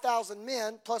about 5,000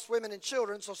 men, plus women and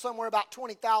children, so somewhere about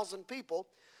 20,000 people,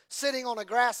 sitting on a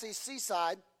grassy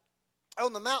seaside,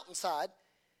 on the mountainside.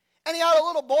 And he had a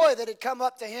little boy that had come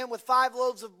up to him with 5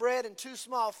 loaves of bread and 2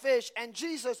 small fish, and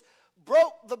Jesus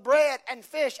broke the bread and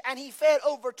fish, and he fed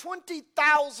over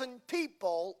 20,000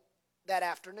 people that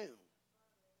afternoon.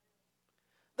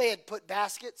 They had put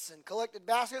baskets and collected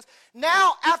baskets.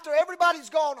 Now, after everybody's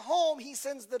gone home, he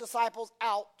sends the disciples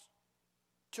out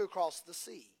to cross the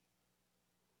sea.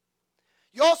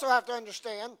 You also have to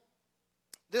understand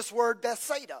this word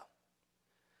Bethsaida,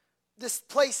 this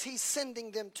place he's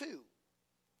sending them to.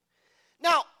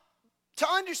 Now, to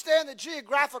understand the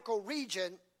geographical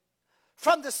region,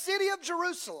 from the city of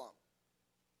Jerusalem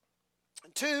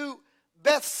to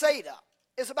Bethsaida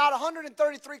is about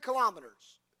 133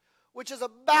 kilometers, which is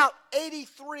about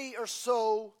 83 or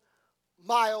so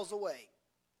miles away.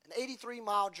 An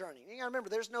 83-mile journey. You got to remember,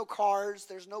 there's no cars,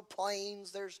 there's no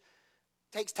planes, it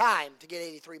takes time to get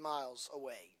 83 miles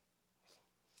away.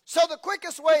 So the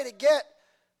quickest way to get,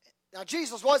 now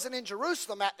Jesus wasn't in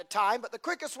Jerusalem at the time, but the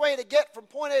quickest way to get from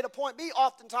point A to point B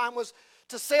oftentimes was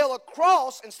to sail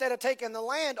across instead of taking the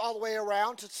land all the way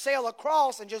around, to sail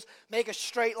across and just make a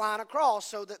straight line across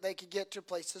so that they could get to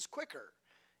places quicker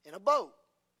in a boat.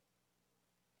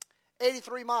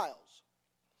 83 miles.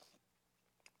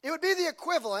 It would be the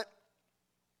equivalent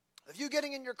of you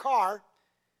getting in your car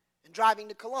and driving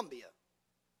to Columbia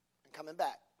and coming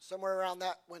back, somewhere around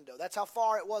that window. That's how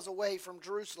far it was away from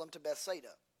Jerusalem to Bethsaida.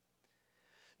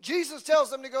 Jesus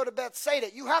tells them to go to Bethsaida.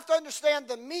 You have to understand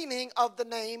the meaning of the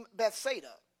name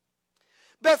Bethsaida.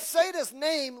 Bethsaida's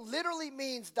name literally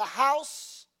means the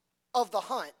house of the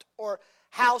hunt, or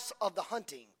house of the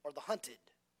hunting, or the hunted.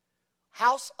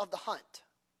 House of the hunt.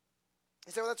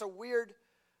 You say, well, that's a weird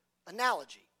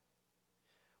analogy.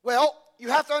 Well, you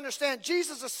have to understand,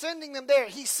 Jesus is sending them there.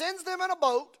 He sends them in a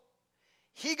boat.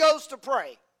 He goes to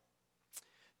pray.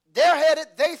 They're headed,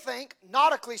 they think,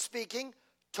 nautically speaking,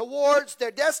 towards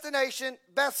their destination,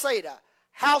 Bethsaida,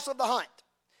 house of the hunt.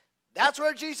 That's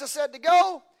where Jesus said to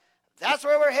go. That's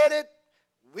where we're headed.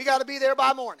 We got to be there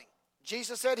by morning.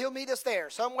 Jesus said he'll meet us there.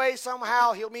 Some way,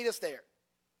 somehow, he'll meet us there.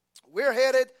 We're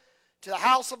headed to the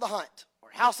house of the hunt, or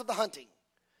house of the hunting.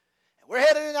 And we're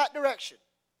headed in that direction.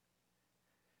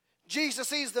 Jesus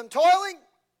sees them toiling.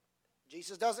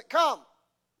 Jesus doesn't come.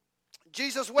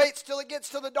 Jesus waits till it gets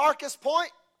to the darkest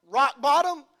point, rock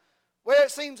bottom, where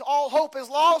it seems all hope is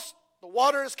lost. The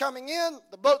water is coming in.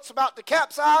 The boat's about to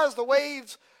capsize. The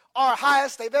waves are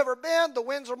highest they've ever been. The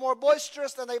winds are more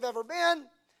boisterous than they've ever been.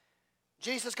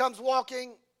 Jesus comes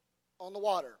walking on the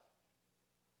water.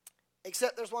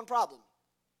 Except there's one problem.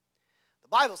 The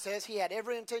Bible says he had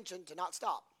every intention to not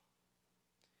stop.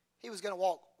 He was going to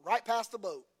walk right past the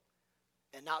boat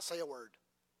and not say a word.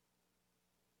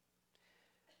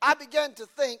 I began to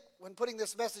think, when putting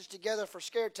this message together for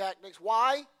Scare Tactics,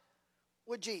 why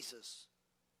would Jesus,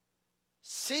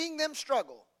 seeing them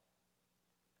struggle,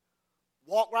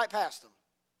 walk right past them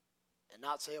and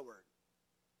not say a word?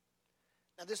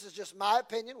 Now, this is just my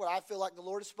opinion, what I feel like the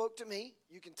Lord has spoke to me.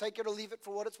 You can take it or leave it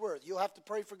for what it's worth. You'll have to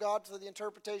pray for God for the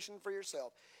interpretation for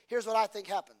yourself. Here's what I think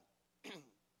happened.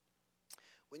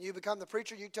 When you become the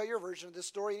preacher, you tell your version of this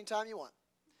story anytime you want.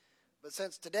 But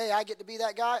since today I get to be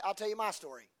that guy, I'll tell you my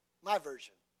story, my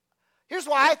version. Here's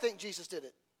why I think Jesus did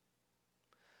it.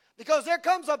 Because there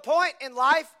comes a point in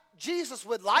life Jesus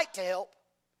would like to help,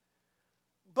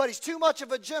 but he's too much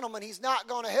of a gentleman. He's not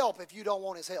going to help if you don't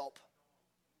want his help.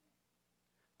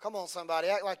 Come on, somebody.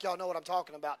 Act like y'all know what I'm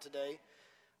talking about today.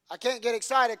 I can't get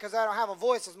excited because I don't have a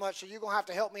voice as much, so you're going to have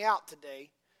to help me out today.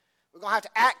 We're going to have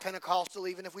to act Pentecostal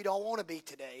even if we don't want to be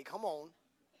today. Come on.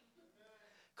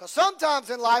 Because sometimes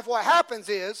in life what happens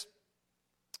is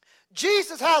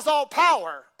Jesus has all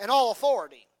power and all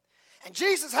authority. And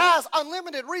Jesus has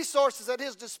unlimited resources at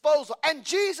his disposal. And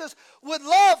Jesus would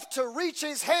love to reach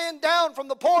his hand down from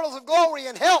the portals of glory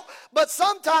and help. But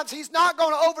sometimes he's not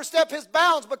going to overstep his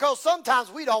bounds because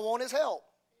sometimes we don't want his help.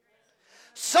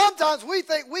 Sometimes we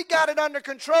think we got it under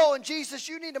control, and Jesus,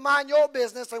 you need to mind your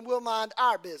business and we'll mind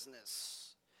our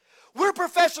business. We're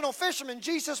professional fishermen.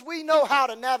 Jesus, we know how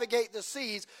to navigate the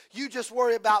seas. You just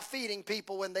worry about feeding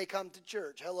people when they come to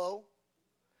church. Hello?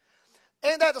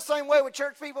 Ain't that the same way with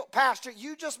church people? Pastor,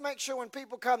 you just make sure when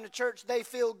people come to church they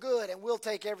feel good, and we'll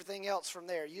take everything else from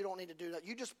there. You don't need to do that.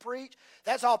 You just preach.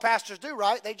 That's all pastors do,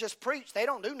 right? They just preach. They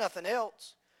don't do nothing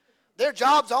else. Their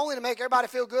job's only to make everybody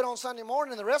feel good on Sunday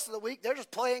morning, and the rest of the week they're just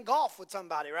playing golf with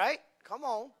somebody, right? Come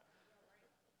on.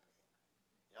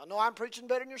 Y'all know I'm preaching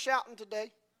better than you're shouting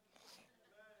today.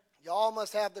 Y'all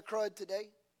must have the crud today.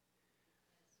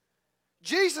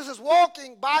 Jesus is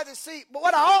walking by the sea, but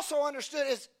what I also understood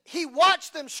is he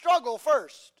watched them struggle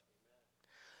first.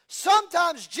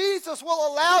 Sometimes Jesus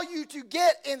will allow you to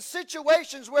get in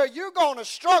situations where you're going to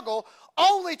struggle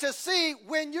only to see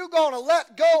when you're going to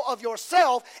let go of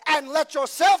yourself and let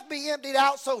yourself be emptied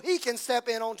out so he can step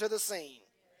in onto the scene.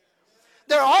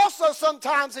 There are also some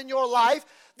times in your life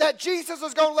that Jesus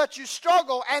is going to let you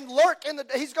struggle and lurk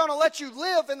he's going to let you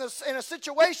live in a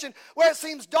situation where it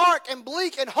seems dark and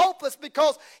bleak and hopeless,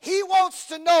 because he wants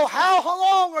to know how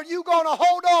long are you going to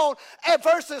hold on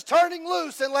versus turning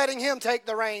loose and letting him take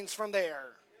the reins from there.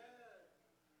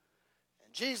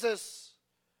 And Jesus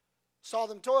saw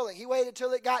them toiling. He waited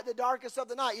till it got the darkest of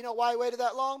the night. You know why he waited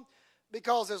that long?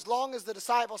 Because as long as the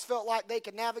disciples felt like they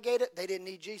could navigate it, they didn't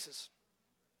need Jesus.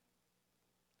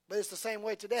 But it's the same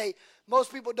way today.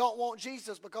 Most people don't want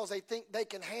Jesus because they think they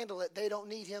can handle it. They don't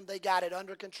need him. They got it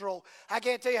under control. I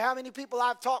can't tell you how many people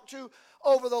I've talked to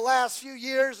over the last few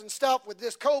years and stuff with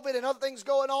this COVID and other things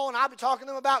going on. I'll be talking to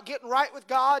them about getting right with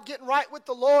God, getting right with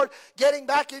the Lord, getting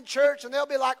back in church. And they'll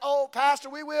be like, oh, Pastor,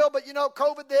 we will, but you know,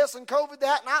 COVID this and COVID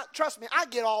that. And trust me, I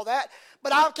get all that.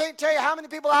 But I can't tell you how many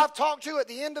people I've talked to at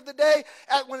the end of the day,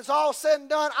 when it's all said and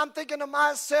done, I'm thinking to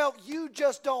myself, you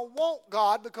just don't want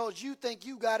God because you think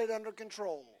you got it under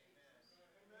control.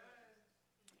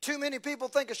 Too many people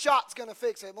think a shot's going to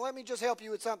fix it. Well, let me just help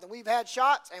you with something. We've had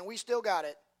shots and we still got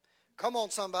it. Come on,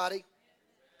 somebody.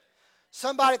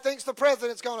 Somebody thinks the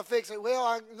president's going to fix it. Well,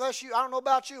 I don't know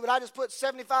about you, but I just put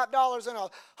 $75 in a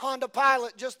Honda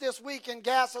Pilot just this week in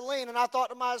gasoline, and I thought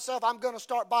to myself, I'm going to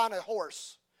start buying a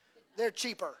horse. They're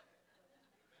cheaper.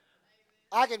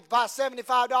 I can buy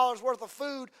 $75 worth of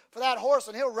food for that horse,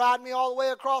 and he'll ride me all the way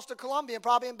across to Columbia and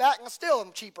probably back, and I still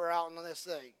am cheaper out on this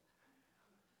thing.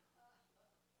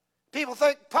 People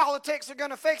think politics are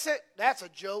going to fix it. That's a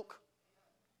joke.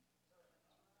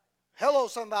 Hello,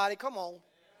 somebody. Come on.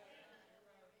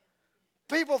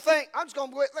 People think, I'm just going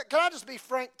to go ahead. Can I just be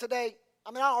frank today?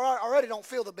 I mean, I already don't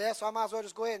feel the best, so I might as well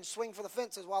just go ahead and swing for the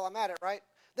fences while I'm at it, right?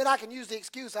 Then I can use the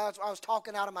excuse I was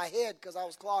talking out of my head because I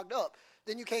was clogged up.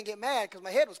 Then you can't get mad because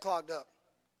my head was clogged up.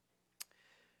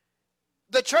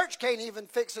 The church can't even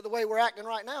fix it the way we're acting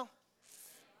right now.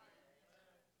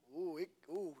 Ooh,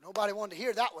 nobody wanted to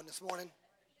hear that one this morning.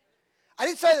 I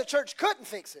didn't say the church couldn't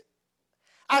fix it.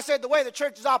 I said the way the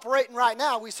church is operating right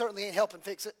now, we certainly ain't helping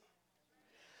fix it.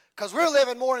 Because we're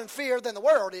living more in fear than the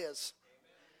world is.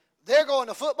 They're going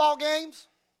to football games.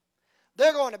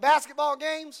 They're going to basketball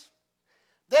games.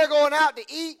 They're going out to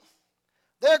eat.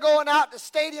 They're going out to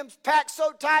stadiums packed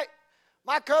so tight.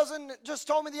 My cousin just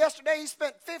told me yesterday he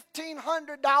spent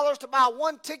 $1,500 to buy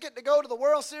one ticket to go to the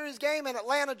World Series game in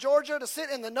Atlanta, Georgia, to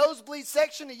sit in the nosebleed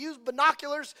section, to use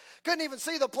binoculars. Couldn't even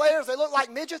see the players. They looked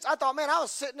like midgets. I thought, man, I was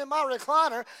sitting in my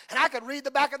recliner, and I could read the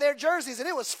back of their jerseys, and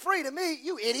it was free to me.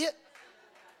 You idiot.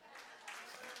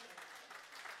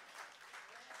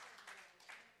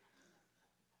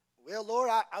 Well, Lord,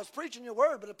 I was preaching your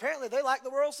word, but apparently they like the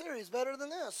World Series better than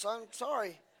this. So I'm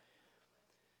sorry.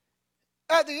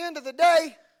 At the end of the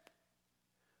day,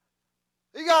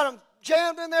 you got them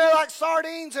jammed in there like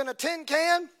sardines in a tin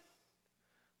can.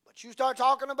 But you start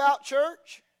talking about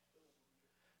church.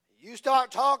 You start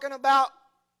talking about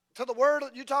to the word.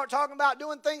 You start talking about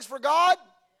doing things for God.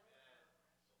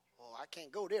 Oh, I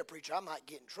can't go there, preacher. I might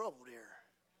get in trouble there.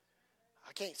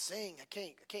 I can't sing. I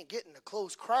can't get in the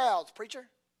close crowds, preacher.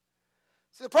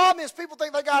 See, the problem is people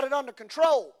think they got it under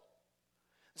control.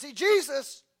 See,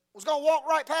 Jesus was going to walk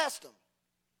right past them.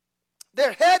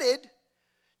 They're headed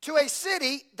to a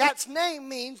city that's name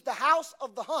means the house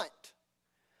of the hunt.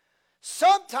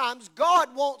 Sometimes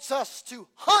God wants us to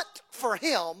hunt for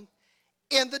him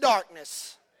in the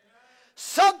darkness.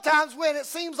 Sometimes when it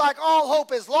seems like all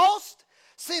hope is lost,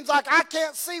 seems like I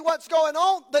can't see what's going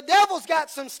on, the devil's got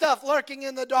some stuff lurking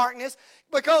in the darkness,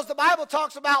 because the Bible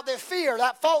talks about the fear,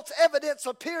 that false evidence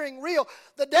appearing real.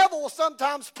 The devil will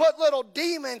sometimes put little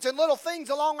demons and little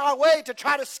things along our way to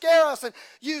try to scare us, and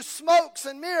use smokes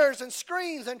and mirrors and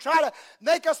screens and try to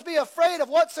make us be afraid of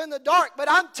what's in the dark. But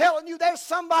I'm telling you, there's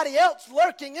somebody else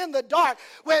lurking in the dark.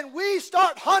 When we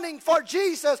start hunting for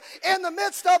Jesus in the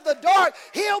midst of the dark,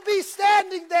 he'll be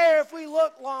standing there if we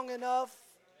look long enough.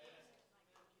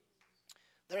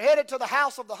 They're headed to the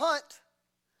house of the hunt.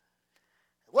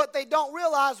 What they don't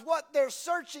realize, what they're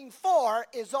searching for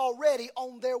is already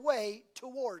on their way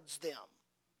towards them.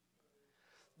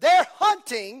 They're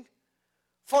hunting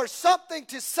for something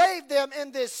to save them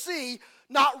in this sea,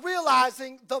 not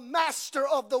realizing the master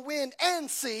of the wind and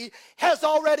sea has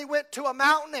already went to a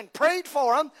mountain and prayed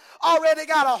for them, already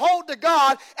got a hold to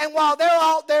God, and while they're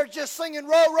out there just singing,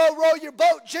 row, row, row your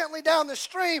boat gently down the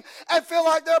stream, and feel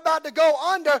like they're about to go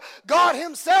under, God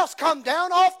himself's come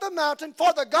down off the mountain,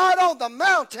 for the God on the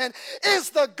mountain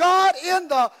is the God in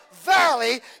the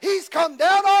valley. He's come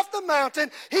down off the mountain.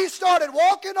 He started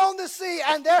walking on the sea,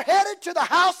 and they're headed to the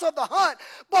house of the hunt.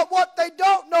 But what they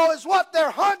don't know is what they're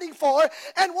hunting for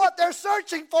and what they're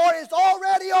searching for is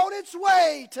already on its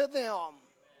way to them.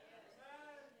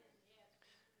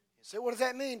 You say, what does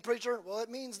that mean, preacher? Well, it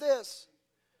means this.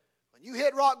 When you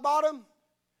hit rock bottom,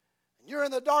 and you're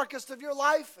in the darkest of your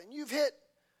life, and you've hit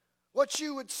what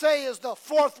you would say is the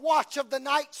fourth watch of the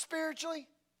night spiritually,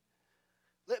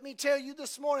 let me tell you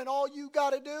this morning, all you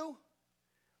got to do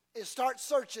is start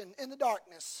searching in the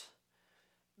darkness,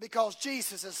 because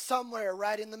Jesus is somewhere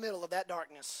right in the middle of that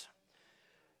darkness.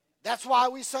 That's why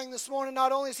we sang this morning,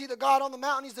 not only is he the God on the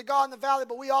mountain, he's the God in the valley,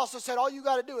 but we also said all you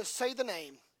got to do is say the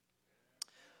name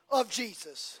of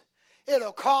Jesus.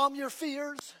 It'll calm your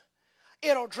fears.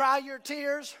 It'll dry your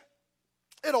tears.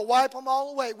 It'll wipe them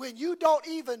all away. When you don't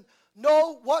even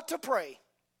know what to pray,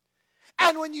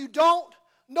 and when you don't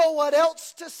know what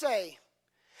else to say,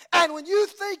 and when you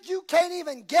think you can't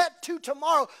even get to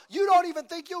tomorrow, you don't even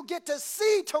think you'll get to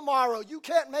see tomorrow, you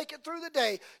can't make it through the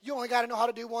day, you only got to know how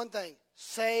to do one thing.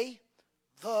 Say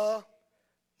the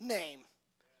name.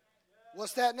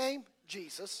 What's that name?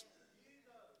 Jesus.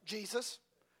 Jesus.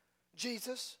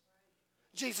 Jesus.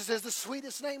 Jesus is the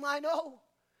sweetest name I know.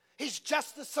 He's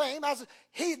just the same as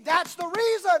he. That's the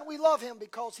reason we love him,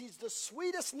 because he's the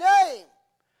sweetest name.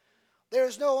 There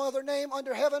is no other name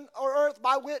under heaven or earth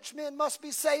by which men must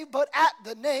be saved, but at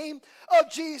the name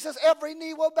of Jesus, every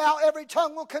knee will bow, every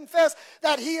tongue will confess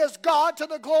that he is God, to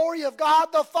the glory of God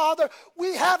the Father.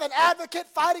 We have an advocate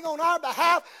fighting on our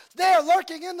behalf. They're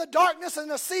lurking in the darkness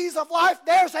and the seas of life.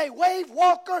 There's a wave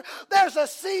walker. There's a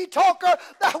sea talker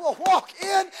that will walk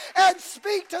in and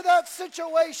speak to that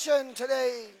situation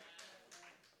today.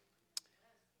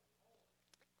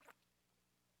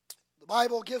 The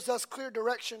Bible gives us clear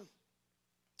direction.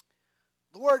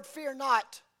 The word fear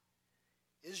not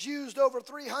is used over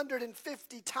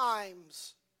 350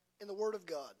 times in the Word of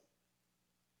God.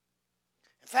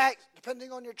 In fact,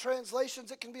 depending on your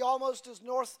translations, it can be almost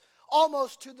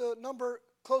to the number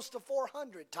close to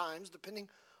 400 times, depending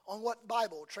on what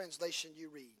Bible translation you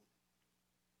read.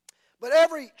 But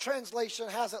every translation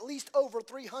has at least over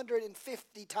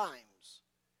 350 times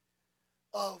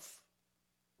of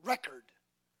record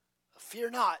of fear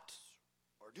not,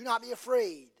 or do not be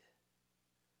afraid.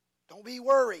 Don't be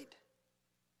worried.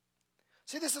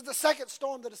 See, this is the second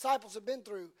storm the disciples have been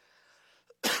through.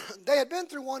 They had been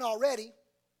through one already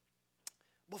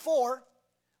before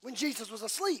when Jesus was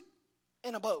asleep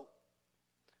in a boat.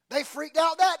 They freaked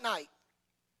out that night.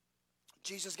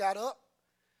 Jesus got up.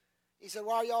 He said,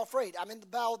 "Why are y'all afraid? I'm in the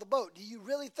bow of the boat. Do you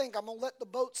really think I'm going to let the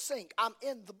boat sink? I'm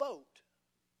in the boat."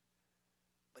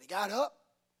 But he got up.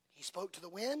 He spoke to the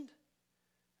wind,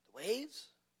 the waves.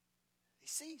 They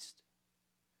ceased.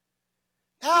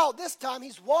 Now, this time,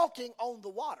 he's walking on the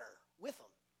water with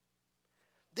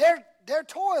them. They're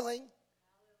toiling.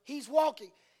 He's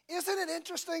walking. Isn't it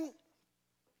interesting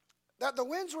that the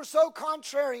winds were so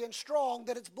contrary and strong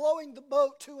that it's blowing the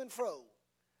boat to and fro?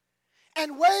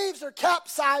 And waves are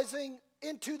capsizing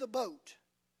into the boat.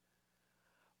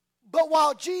 But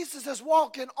while Jesus is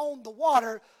walking on the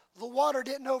water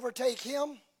didn't overtake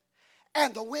him,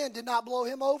 and the wind did not blow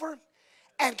him over.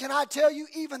 And can I tell you,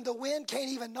 even the wind can't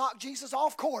even knock Jesus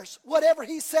off course. Whatever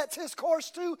he sets his course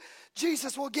to,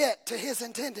 Jesus will get to his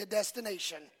intended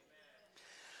destination.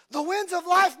 The winds of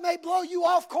life may blow you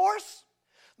off course.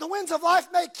 The winds of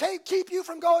life may keep you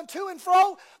from going to and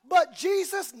fro, but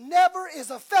Jesus never is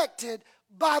affected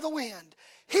by the wind.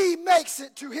 He makes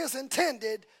it to his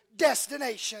intended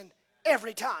destination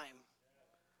every time.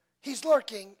 He's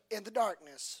lurking in the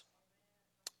darkness.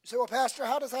 You say, "Well, Pastor,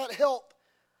 how does that help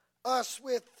us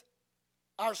with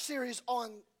our series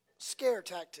on scare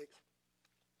tactics?"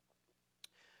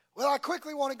 Well, I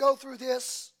quickly want to go through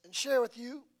this and share with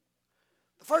you.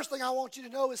 The first thing I want you to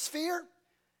know is fear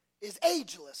is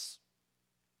ageless.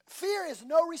 Fear is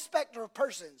no respecter of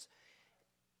persons.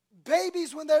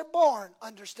 Babies, when they're born,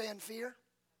 understand fear.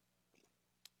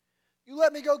 You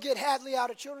let me go get Hadley out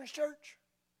of children's church.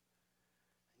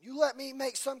 You let me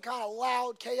make some kind of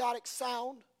loud, chaotic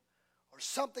sound or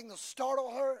something to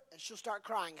startle her, and she'll start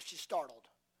crying if she's startled.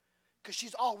 Because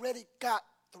she's already got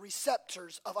the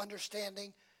receptors of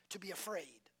understanding to be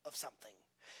afraid of something.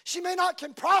 She may not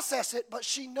can process it, but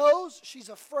she knows she's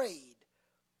afraid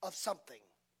of something.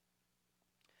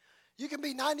 You can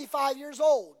be 95 years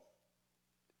old.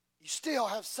 You still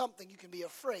have something you can be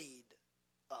afraid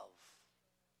of.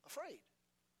 Afraid.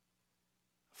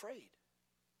 Afraid.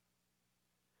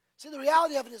 See, the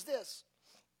reality of it is this.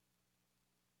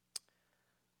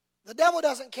 The devil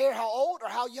doesn't care how old or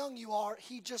how young you are.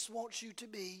 He just wants you to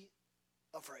be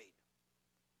afraid.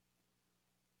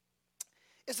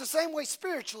 It's the same way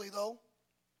spiritually, though.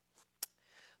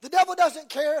 The devil doesn't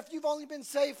care if you've only been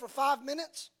saved for 5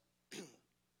 minutes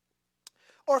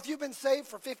or if you've been saved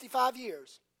for 55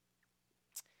 years.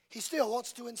 He still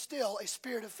wants to instill a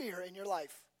spirit of fear in your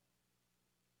life.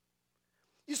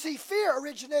 You see, fear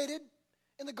originated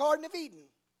in the Garden of Eden.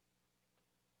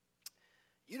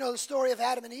 You know the story of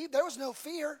Adam and Eve. There was no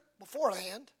fear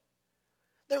beforehand.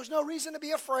 There was no reason to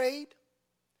be afraid.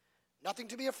 Nothing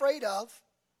to be afraid of.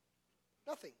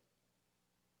 Nothing.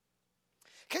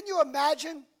 Can you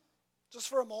imagine, just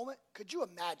for a moment, could you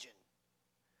imagine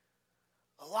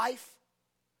a life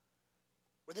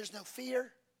where there's no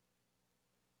fear,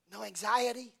 no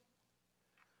anxiety,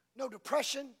 no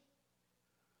depression,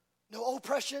 no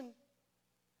oppression?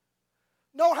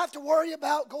 Don't have to worry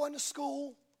about going to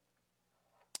school.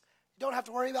 You don't have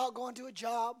to worry about going to a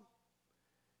job.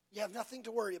 You have nothing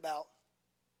to worry about.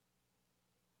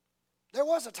 There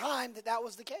was a time that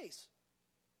was the case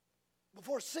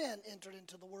before sin entered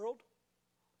into the world.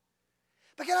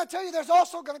 But can I tell you, there's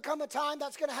also going to come a time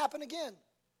that's going to happen again.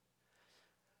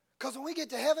 Because when we get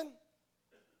to heaven,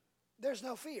 there's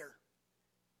no fear.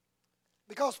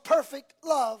 Because perfect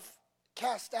love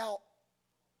casts out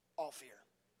all fear.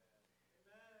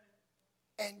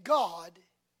 And God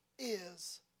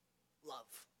is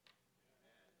love.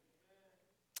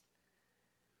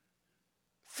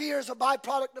 Fear is a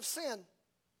byproduct of sin.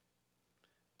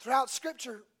 Throughout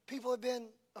Scripture, people have been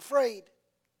afraid.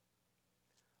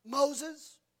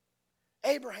 Moses,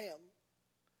 Abraham,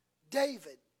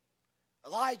 David,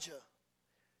 Elijah,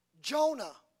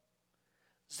 Jonah,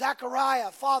 Zechariah,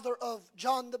 father of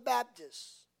John the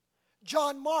Baptist,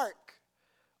 John Mark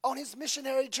on his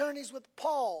missionary journeys with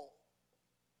Paul,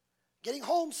 getting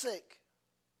homesick.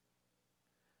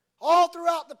 All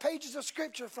throughout the pages of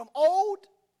Scripture, from old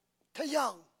to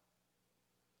young,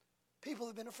 people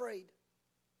have been afraid.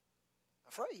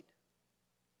 Afraid.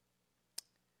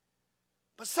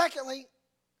 But secondly,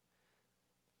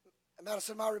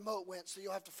 Madison, my remote went, so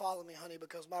you'll have to follow me, honey,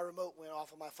 because my remote went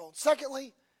off of my phone.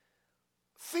 Secondly,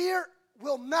 fear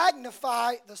will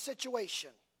magnify the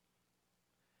situation.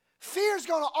 Fear is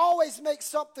going to always make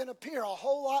something appear a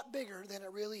whole lot bigger than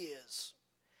it really is.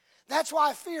 That's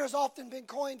why fear has often been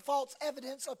coined false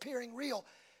evidence appearing real.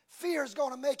 Fear is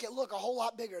going to make it look a whole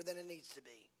lot bigger than it needs to be.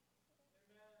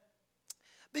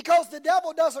 Because the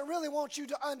devil doesn't really want you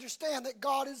to understand that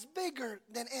God is bigger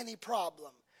than any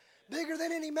problem. Bigger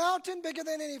than any mountain, bigger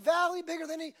than any valley, bigger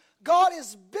than any... God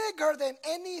is bigger than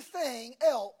anything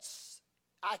else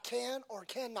I can or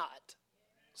cannot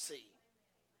see.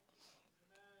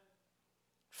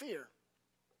 Fear.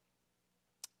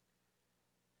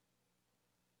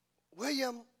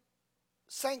 William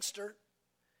Sangster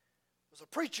was a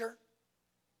preacher.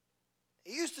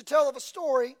 He used to tell of a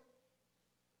story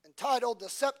entitled The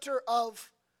Scepter of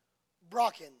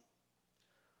Brocken.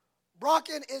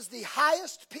 Brocken is the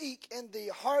highest peak in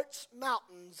the Harz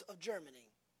Mountains of Germany.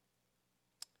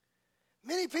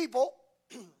 Many people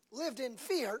lived in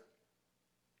fear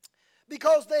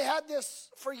because they had this,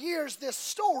 for years, this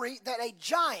story that a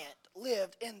giant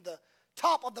lived in the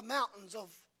top of the mountains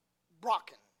of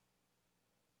Brocken.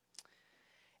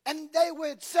 And they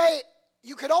would say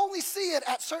you could only see it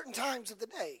at certain times of the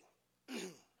day.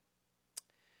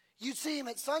 You'd see him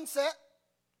at sunset,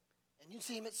 and you'd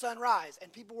see him at sunrise,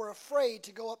 and people were afraid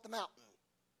to go up the mountain.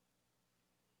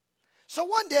 So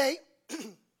one day,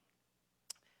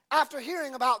 after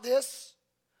hearing about this,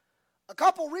 a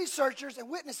couple researchers and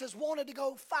witnesses wanted to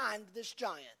go find this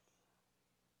giant.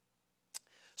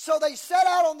 So they set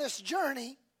out on this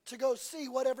journey to go see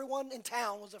what everyone in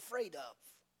town was afraid of.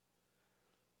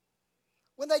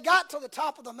 When they got to the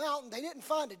top of the mountain, they didn't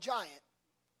find a giant,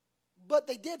 but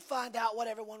they did find out what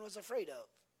everyone was afraid of.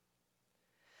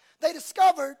 They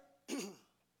discovered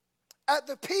at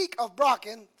the peak of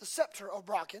Brocken, the Scepter of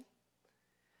Brocken,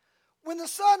 when the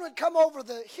sun would come over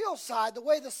the hillside, the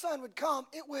way the sun would come,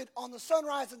 it would, on the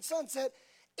sunrise and sunset,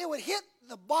 it would hit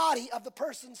the body of the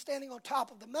person standing on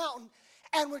top of the mountain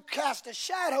and would cast a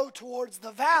shadow towards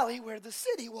the valley where the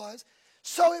city was.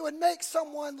 So it would make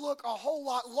someone look a whole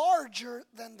lot larger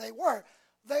than they were.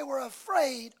 They were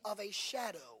afraid of a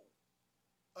shadow.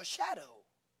 A shadow.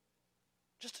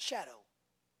 Just a shadow.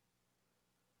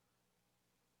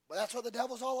 But that's what the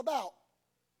devil's all about.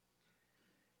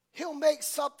 He'll make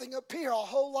something appear a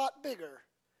whole lot bigger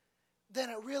than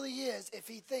it really is if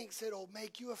he thinks it'll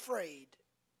make you afraid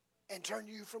and turn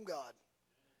you from God.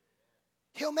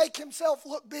 He'll make himself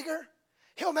look bigger.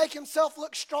 He'll make himself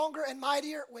look stronger and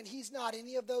mightier when he's not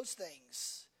any of those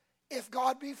things. If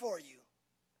God be for you,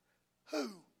 who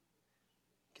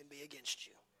can be against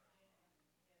you?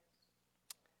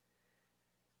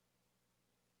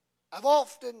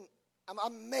 I'm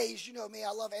amazed, you know me,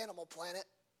 I love Animal Planet.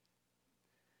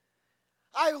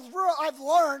 I've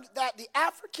learned that the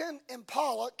African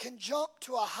impala can jump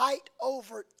to a height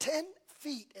over 10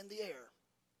 feet in the air.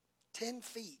 10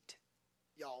 feet,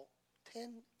 y'all.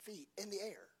 10 feet in the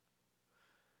air.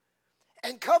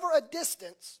 And cover a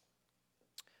distance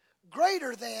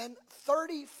greater than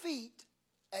 30 feet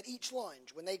at each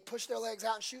lunge. When they push their legs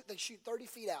out and shoot, they shoot 30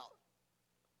 feet out.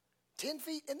 10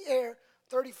 feet in the air,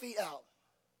 30 feet out.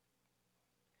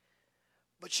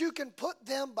 But you can put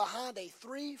them behind a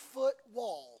 3-foot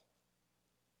wall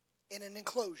in an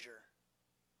enclosure,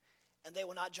 and they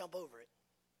will not jump over it.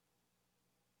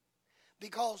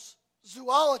 Because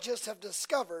zoologists have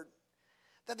discovered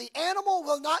that the animal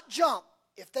will not jump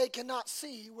if they cannot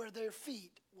see where their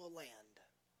feet will land.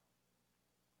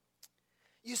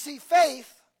 You see,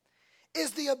 faith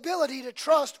is the ability to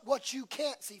trust what you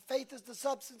can't see. Faith is the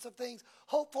substance of things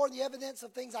hoped for, the evidence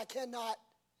of things I cannot.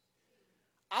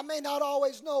 I may not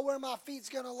always know where my feet's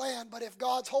going to land, but if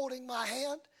God's holding my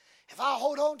hand, if I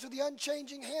hold on to the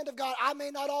unchanging hand of God, I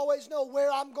may not always know where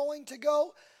I'm going to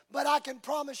go, But I can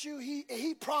promise you,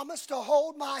 he promised to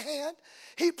hold my hand.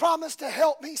 He promised to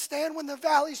help me stand when the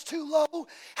valley's too low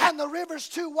and the river's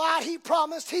too wide. He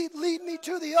promised he'd lead me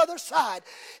to the other side.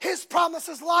 His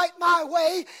promises light my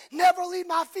way, never lead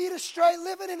my feet astray.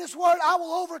 Living in his word, I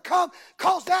will overcome,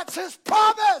 because that's his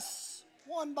promise.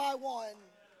 One by one.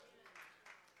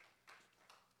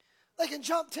 They can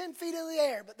jump 10 feet in the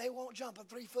air, but they won't jump a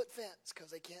 3-foot fence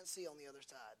because they can't see on the other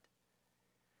side.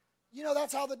 You know,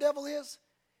 that's how the devil is.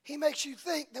 He makes you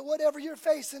think that whatever you're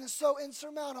facing is so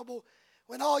insurmountable,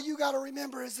 when all you got to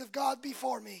remember is, if God be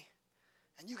for me,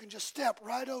 and you can just step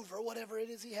right over whatever it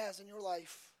is he has in your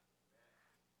life.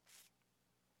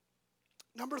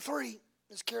 Number 3,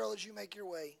 Miss Carol, as you make your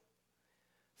way,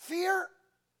 fear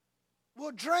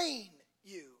will drain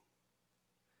you.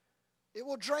 It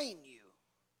will drain you.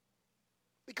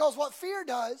 Because what fear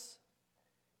does,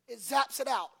 it zaps it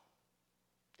out.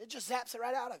 It just zaps it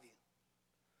right out of you.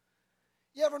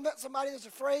 You ever met somebody that's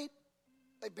afraid?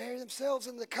 They bury themselves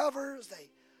in the covers. They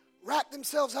wrap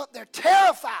themselves up. They're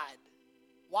terrified.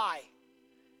 Why?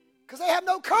 Because they have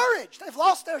no courage. They've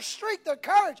lost their streak, their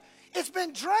courage. It's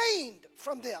been drained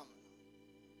from them.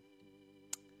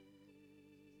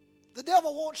 The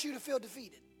devil wants you to feel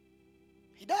defeated.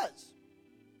 He does.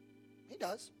 He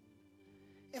does.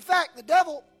 In fact, the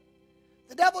devil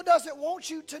doesn't want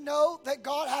you to know that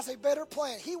God has a better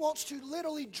plan. He wants to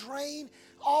literally drain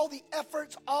all the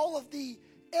efforts, all of the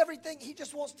everything. He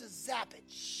just wants to zap it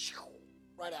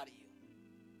right out of you.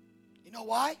 You know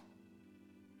why?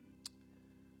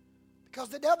 Because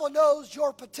the devil knows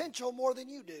your potential more than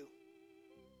you do.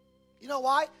 You know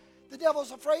why? The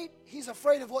devil's afraid. He's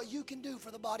afraid of what you can do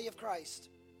for the body of Christ.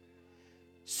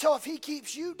 So if he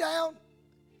keeps you down,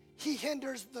 he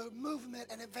hinders the movement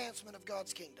and advancement of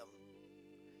God's kingdom.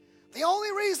 The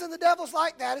only reason the devil's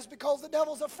like that is because the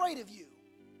devil's afraid of you.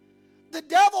 The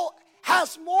devil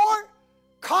has more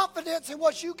confidence in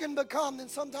what you can become than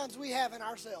sometimes we have in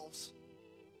ourselves.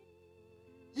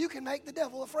 You can make the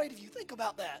devil afraid of you. Think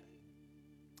about that.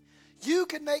 You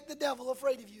can make the devil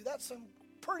afraid of you. That's a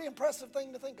pretty impressive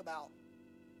thing to think about.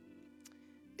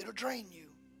 It'll drain you.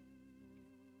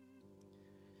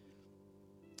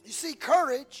 You see,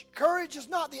 courage is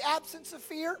not the absence of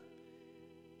fear,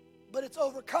 but it's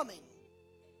overcoming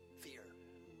fear.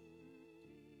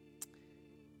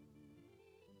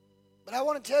 But I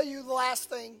want to tell you the last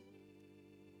thing.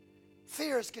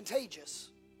 Fear is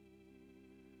contagious.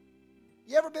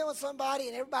 You ever been with somebody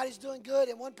and everybody's doing good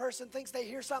and one person thinks they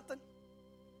hear something?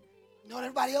 You know what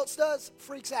everybody else does?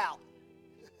 Freaks out.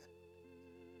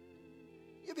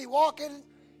 You'll be walking.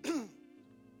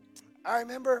 I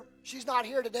remember she's not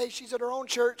here today. She's at her own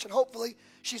church, and hopefully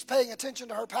she's paying attention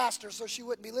to her pastor, so she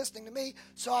wouldn't be listening to me,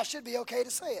 so I should be okay to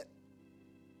say it.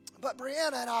 But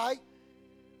Brianna and I,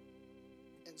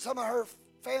 and some of her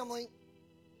family,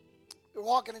 were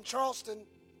walking in Charleston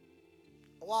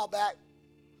a while back.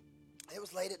 It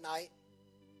was late at night.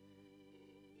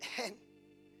 And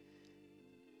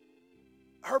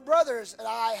her brothers and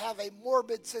I have a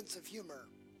morbid sense of humor.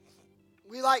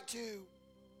 We like to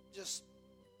just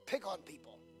pick on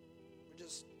people.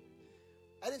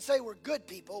 I didn't say we're good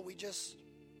people. This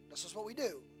is what we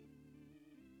do.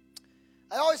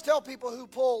 I always tell people who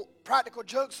pull practical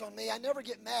jokes on me, I never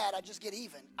get mad, I just get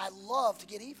even. I love to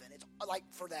get even. It's like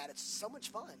for that, it's so much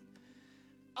fun.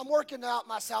 I'm working out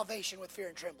my salvation with fear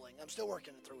and trembling. I'm still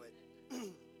working through it.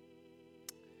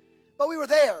 But we were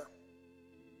there.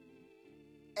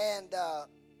 And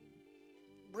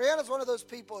Brianna's one of those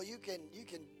people you can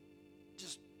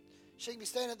just, she can be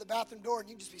standing at the bathroom door and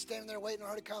you can just be standing there waiting on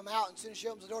her to come out. And as soon as she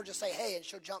opens the door, just say, hey, and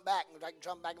she'll jump back and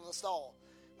jump back in the stall.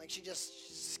 Like she's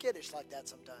skittish like that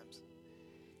sometimes.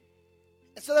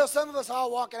 And so there were some of us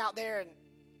all walking out there and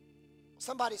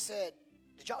somebody said,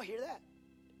 did y'all hear that?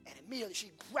 And immediately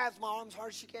she grabs my arm as hard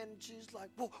as she can and she's like,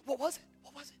 well, what was it?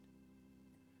 What was it?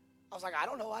 I was like, I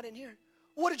don't know. I didn't hear it.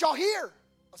 What did y'all hear?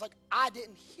 I was like, I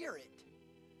didn't hear it.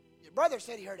 Your brother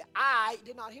said he heard it. I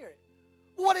did not hear it.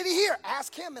 What did he hear?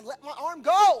 Ask him and let my arm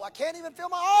go. I can't even feel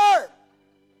my arm.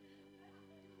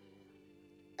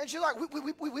 And she's like,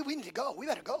 we need to go. We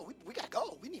better go. We got to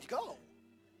go. We need to go.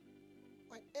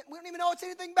 Like, we don't even know it's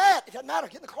anything bad. It doesn't matter.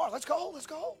 Get in the car. Let's go. Let's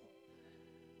go.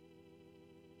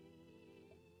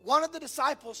 One of the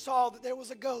disciples saw that there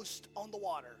was a ghost on the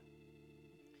water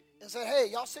and said, hey,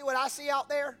 y'all see what I see out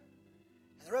there?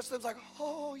 And the rest of them's like,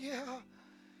 oh, yeah.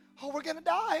 Oh, we're going to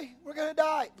die. We're going to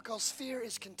die. Because fear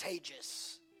is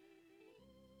contagious.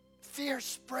 Fear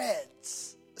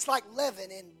spreads. It's like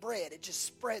leaven in bread. It just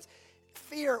spreads.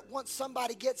 Fear, once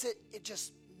somebody gets it, it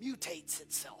just mutates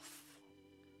itself.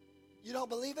 You don't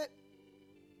believe it?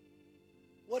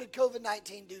 What did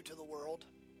COVID-19 do to the world?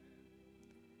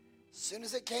 As soon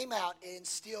as it came out, it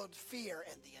instilled fear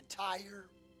in the entire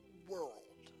world.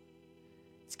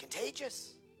 It's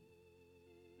contagious.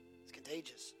 It's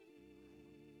contagious.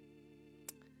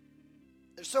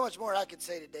 There's so much more I could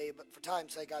say today, but for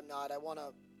time's sake, I'm not. I want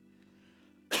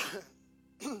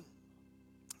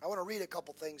to read a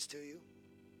couple things to you.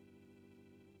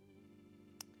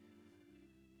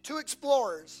 Two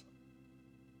explorers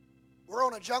were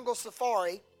on a jungle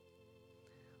safari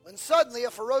when suddenly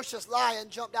a ferocious lion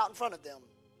jumped out in front of them.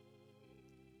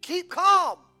 "Keep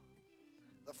calm,"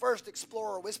 the first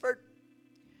explorer whispered.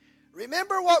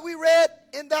 "Remember what we read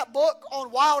in that book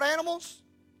on wild animals?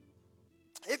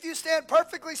 If you stand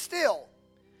perfectly still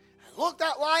and look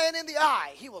that lion in the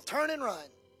eye, he will turn and run."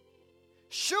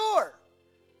 "Sure,"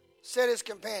 said his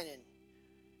companion.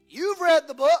 "You've read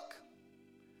the book.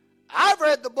 I've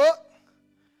read the book.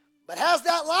 But has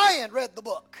that lion read the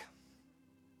book?"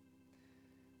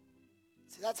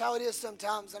 See, that's how it is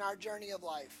sometimes in our journey of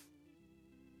life.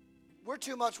 We're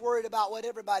too much worried about what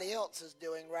everybody else is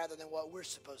doing rather than what we're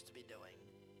supposed to be doing.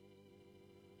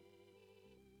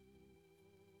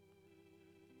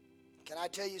 Can I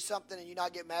tell you something and you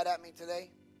not get mad at me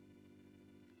today?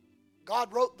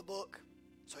 God wrote the book,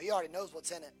 so he already knows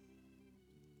what's in it.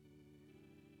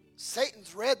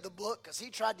 Satan's read the book because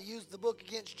he tried to use the book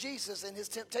against Jesus in his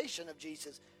temptation of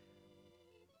Jesus.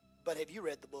 But have you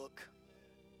read the book?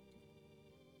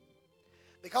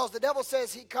 Because the devil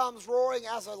says he comes roaring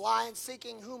as a lion,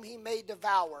 seeking whom he may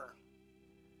devour.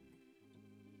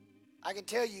 I can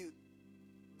tell you,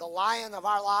 the lion of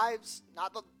our lives,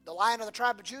 not the lion of the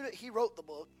tribe of Judah, he wrote the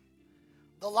book.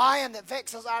 The lion that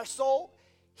vexes our soul,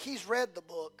 he's read the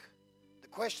book. The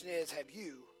question is, have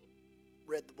you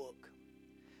read the book?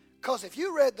 Because if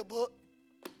you read the book,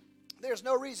 there's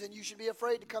no reason you should be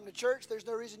afraid to come to church. There's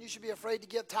no reason you should be afraid to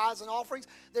give tithes and offerings.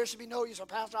 There should be no reason,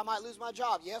 "Pastor, I might lose my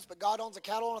job." Yes, but God owns the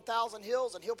cattle on 1,000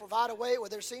 hills, and he'll provide a way where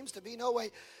there seems to be no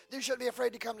way. You shouldn't be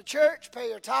afraid to come to church, pay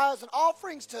your tithes and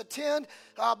offerings, to attend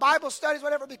Bible studies,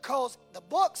 whatever, because the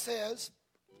book says,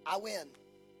 I win.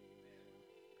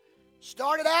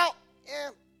 Started out,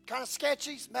 kind of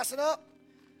sketchy, messing up.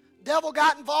 Devil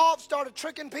got involved, started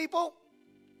tricking people.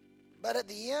 But at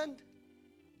the end,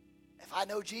 if I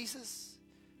know Jesus,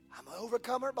 I'm an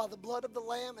overcomer by the blood of the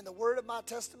Lamb and the word of my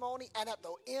testimony. And at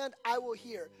the end, I will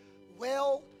hear,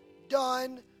 "Well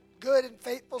done, good and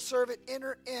faithful servant.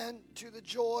 Enter into the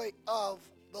joy of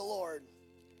the Lord."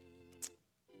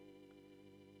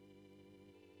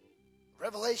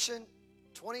 Revelation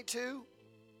 22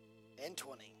 and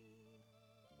 20.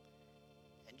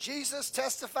 "And Jesus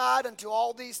testified unto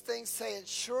all these things, saying,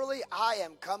 Surely I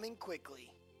am coming quickly.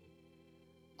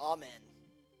 Amen."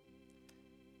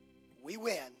 We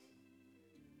win.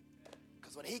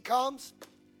 Because when he comes,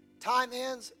 time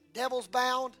ends, devil's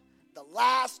bound. The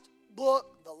last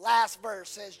book, the last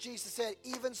verse says, Jesus said,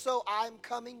 "Even so I am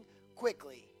coming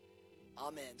quickly."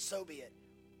 Amen. So be it.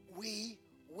 We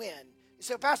win. You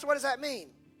say, "Pastor, what does that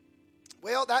mean?"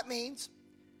 Well, that means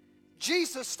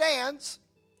Jesus stands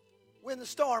when the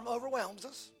storm overwhelms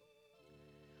us.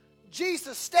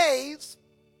 Jesus stays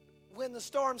when the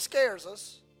storm scares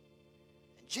us.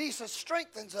 Jesus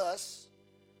strengthens us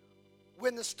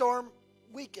when the storm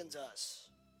weakens us.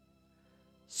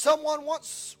 Someone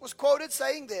once was quoted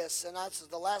saying this, and that's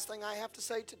the last thing I have to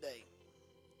say today.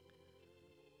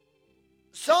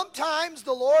 Sometimes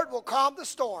the Lord will calm the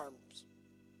storms.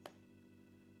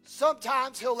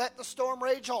 Sometimes he'll let the storm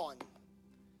rage on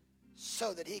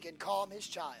so that he can calm his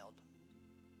child.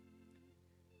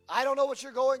 I don't know what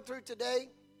you're going through today.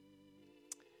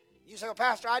 You say, "Well,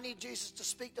 Pastor, I need Jesus to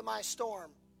speak to my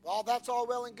storm." Well, that's all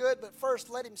well and good, but first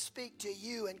let him speak to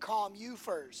you and calm you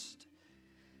first.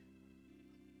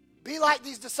 Be like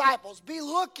these disciples. Be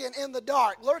looking in the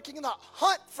dark, lurking in the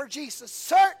hunt for Jesus.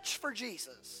 Search for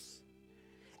Jesus.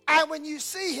 And when you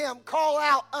see him, call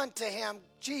out unto him,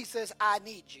 "Jesus, I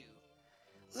need you."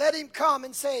 Let him come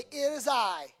and say, "It is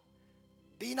I.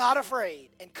 Be not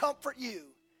afraid," and comfort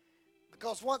you.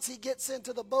 Because once he gets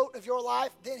into the boat of your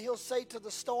life, then he'll say to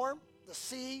the storm, the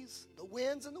seas, the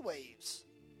winds, and the waves,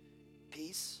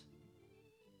 "Peace,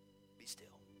 be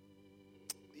still."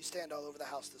 You stand all over the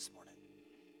house this morning.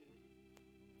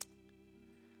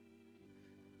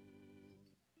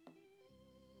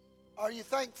 Are you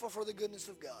thankful for the goodness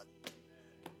of God?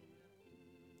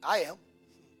 I am.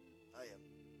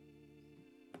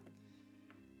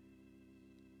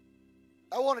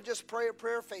 I want to just pray a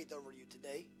prayer of faith over you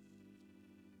today.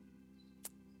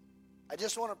 I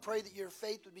just want to pray that your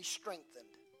faith would be strengthened.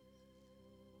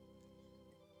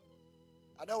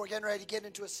 I know we're getting ready to get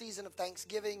into a season of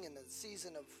Thanksgiving and a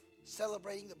season of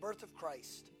celebrating the birth of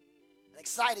Christ. An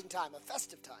exciting time, a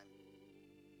festive time.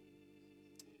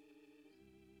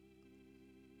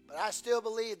 But I still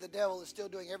believe the devil is still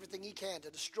doing everything he can to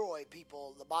destroy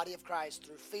people, the body of Christ,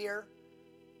 through fear,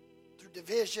 through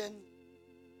division.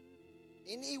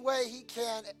 Any way he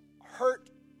can hurt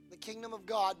the kingdom of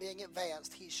God being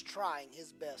advanced, he's trying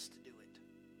his best to do it.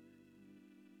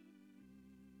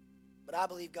 But I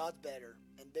believe God's better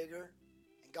and bigger,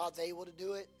 and God's able to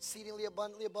do it exceedingly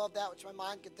abundantly above that which my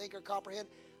mind can think or comprehend.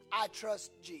 I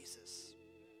trust Jesus.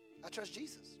 I trust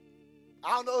Jesus. I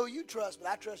don't know who you trust, but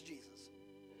I trust Jesus.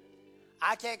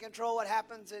 I can't control what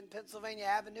happens in Pennsylvania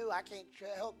Avenue. I can't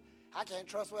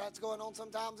trust what's going on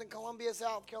sometimes in Columbia,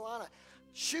 South Carolina.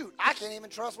 Shoot, I can't even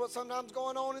trust what's sometimes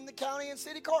going on in the county and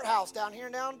city courthouse down here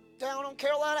down on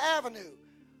Carolina Avenue.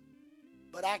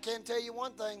 But I can tell you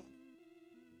one thing.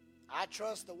 I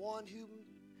trust the one who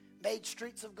made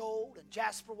streets of gold and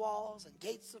jasper walls and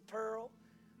gates of pearl.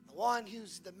 The one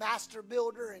who's the master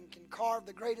builder and can carve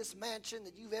the greatest mansion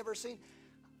that you've ever seen.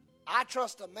 I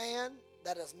trust a man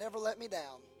that has never let me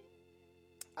down.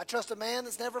 I trust a man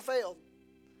that's never failed.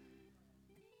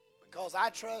 Because I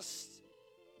trust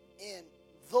in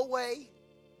the way,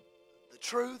 the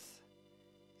truth,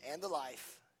 and the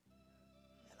life.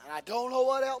 And I don't know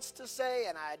what else to say,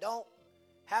 and I don't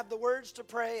have the words to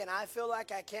pray, and I feel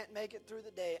like I can't make it through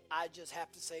the day. I just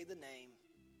have to say the name.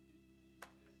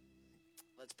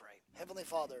 Let's pray. Heavenly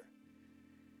Father,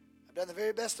 I've done the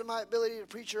very best of my ability to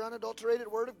preach your unadulterated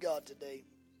word of God today.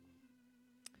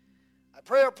 I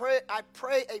pray a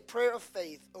prayer of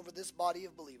faith over this body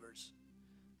of believers.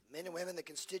 Men and women, the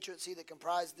constituency that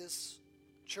comprise this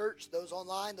church, those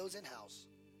online, those in-house.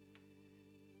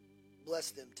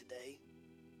 Bless them today.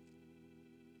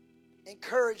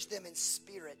 Encourage them in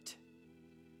spirit.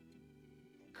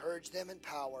 Encourage them in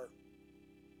power.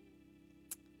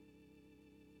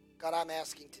 God, I'm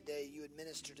asking today you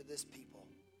administer to this people.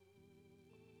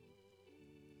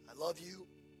 I love you.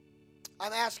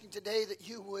 I'm asking today that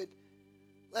you would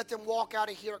let them walk out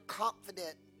of here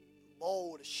confident,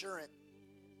 bold, assurant.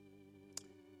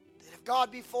 That if God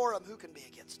be for them, who can be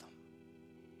against them?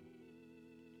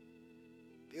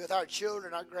 Be with our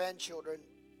children, our grandchildren.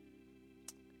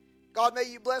 God, may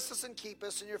you bless us and keep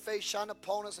us, and your face shine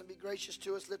upon us and be gracious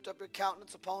to us. Lift up your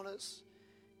countenance upon us.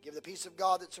 Give the peace of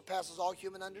God that surpasses all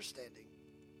human understanding.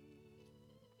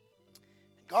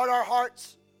 And guard our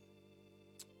hearts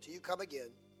till you come again.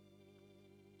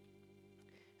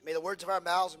 And may the words of our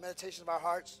mouths and meditations of our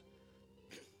hearts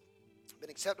be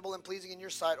acceptable and pleasing in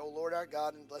your sight, O Lord our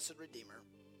God and blessed Redeemer.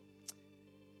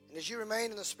 And as you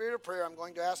remain in the spirit of prayer, I'm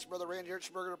going to ask Brother Randy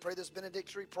Hirschberger to pray this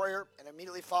benedictory prayer, and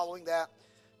immediately following that,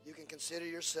 you can consider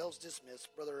yourselves dismissed.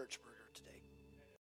 Brother Hirschberger.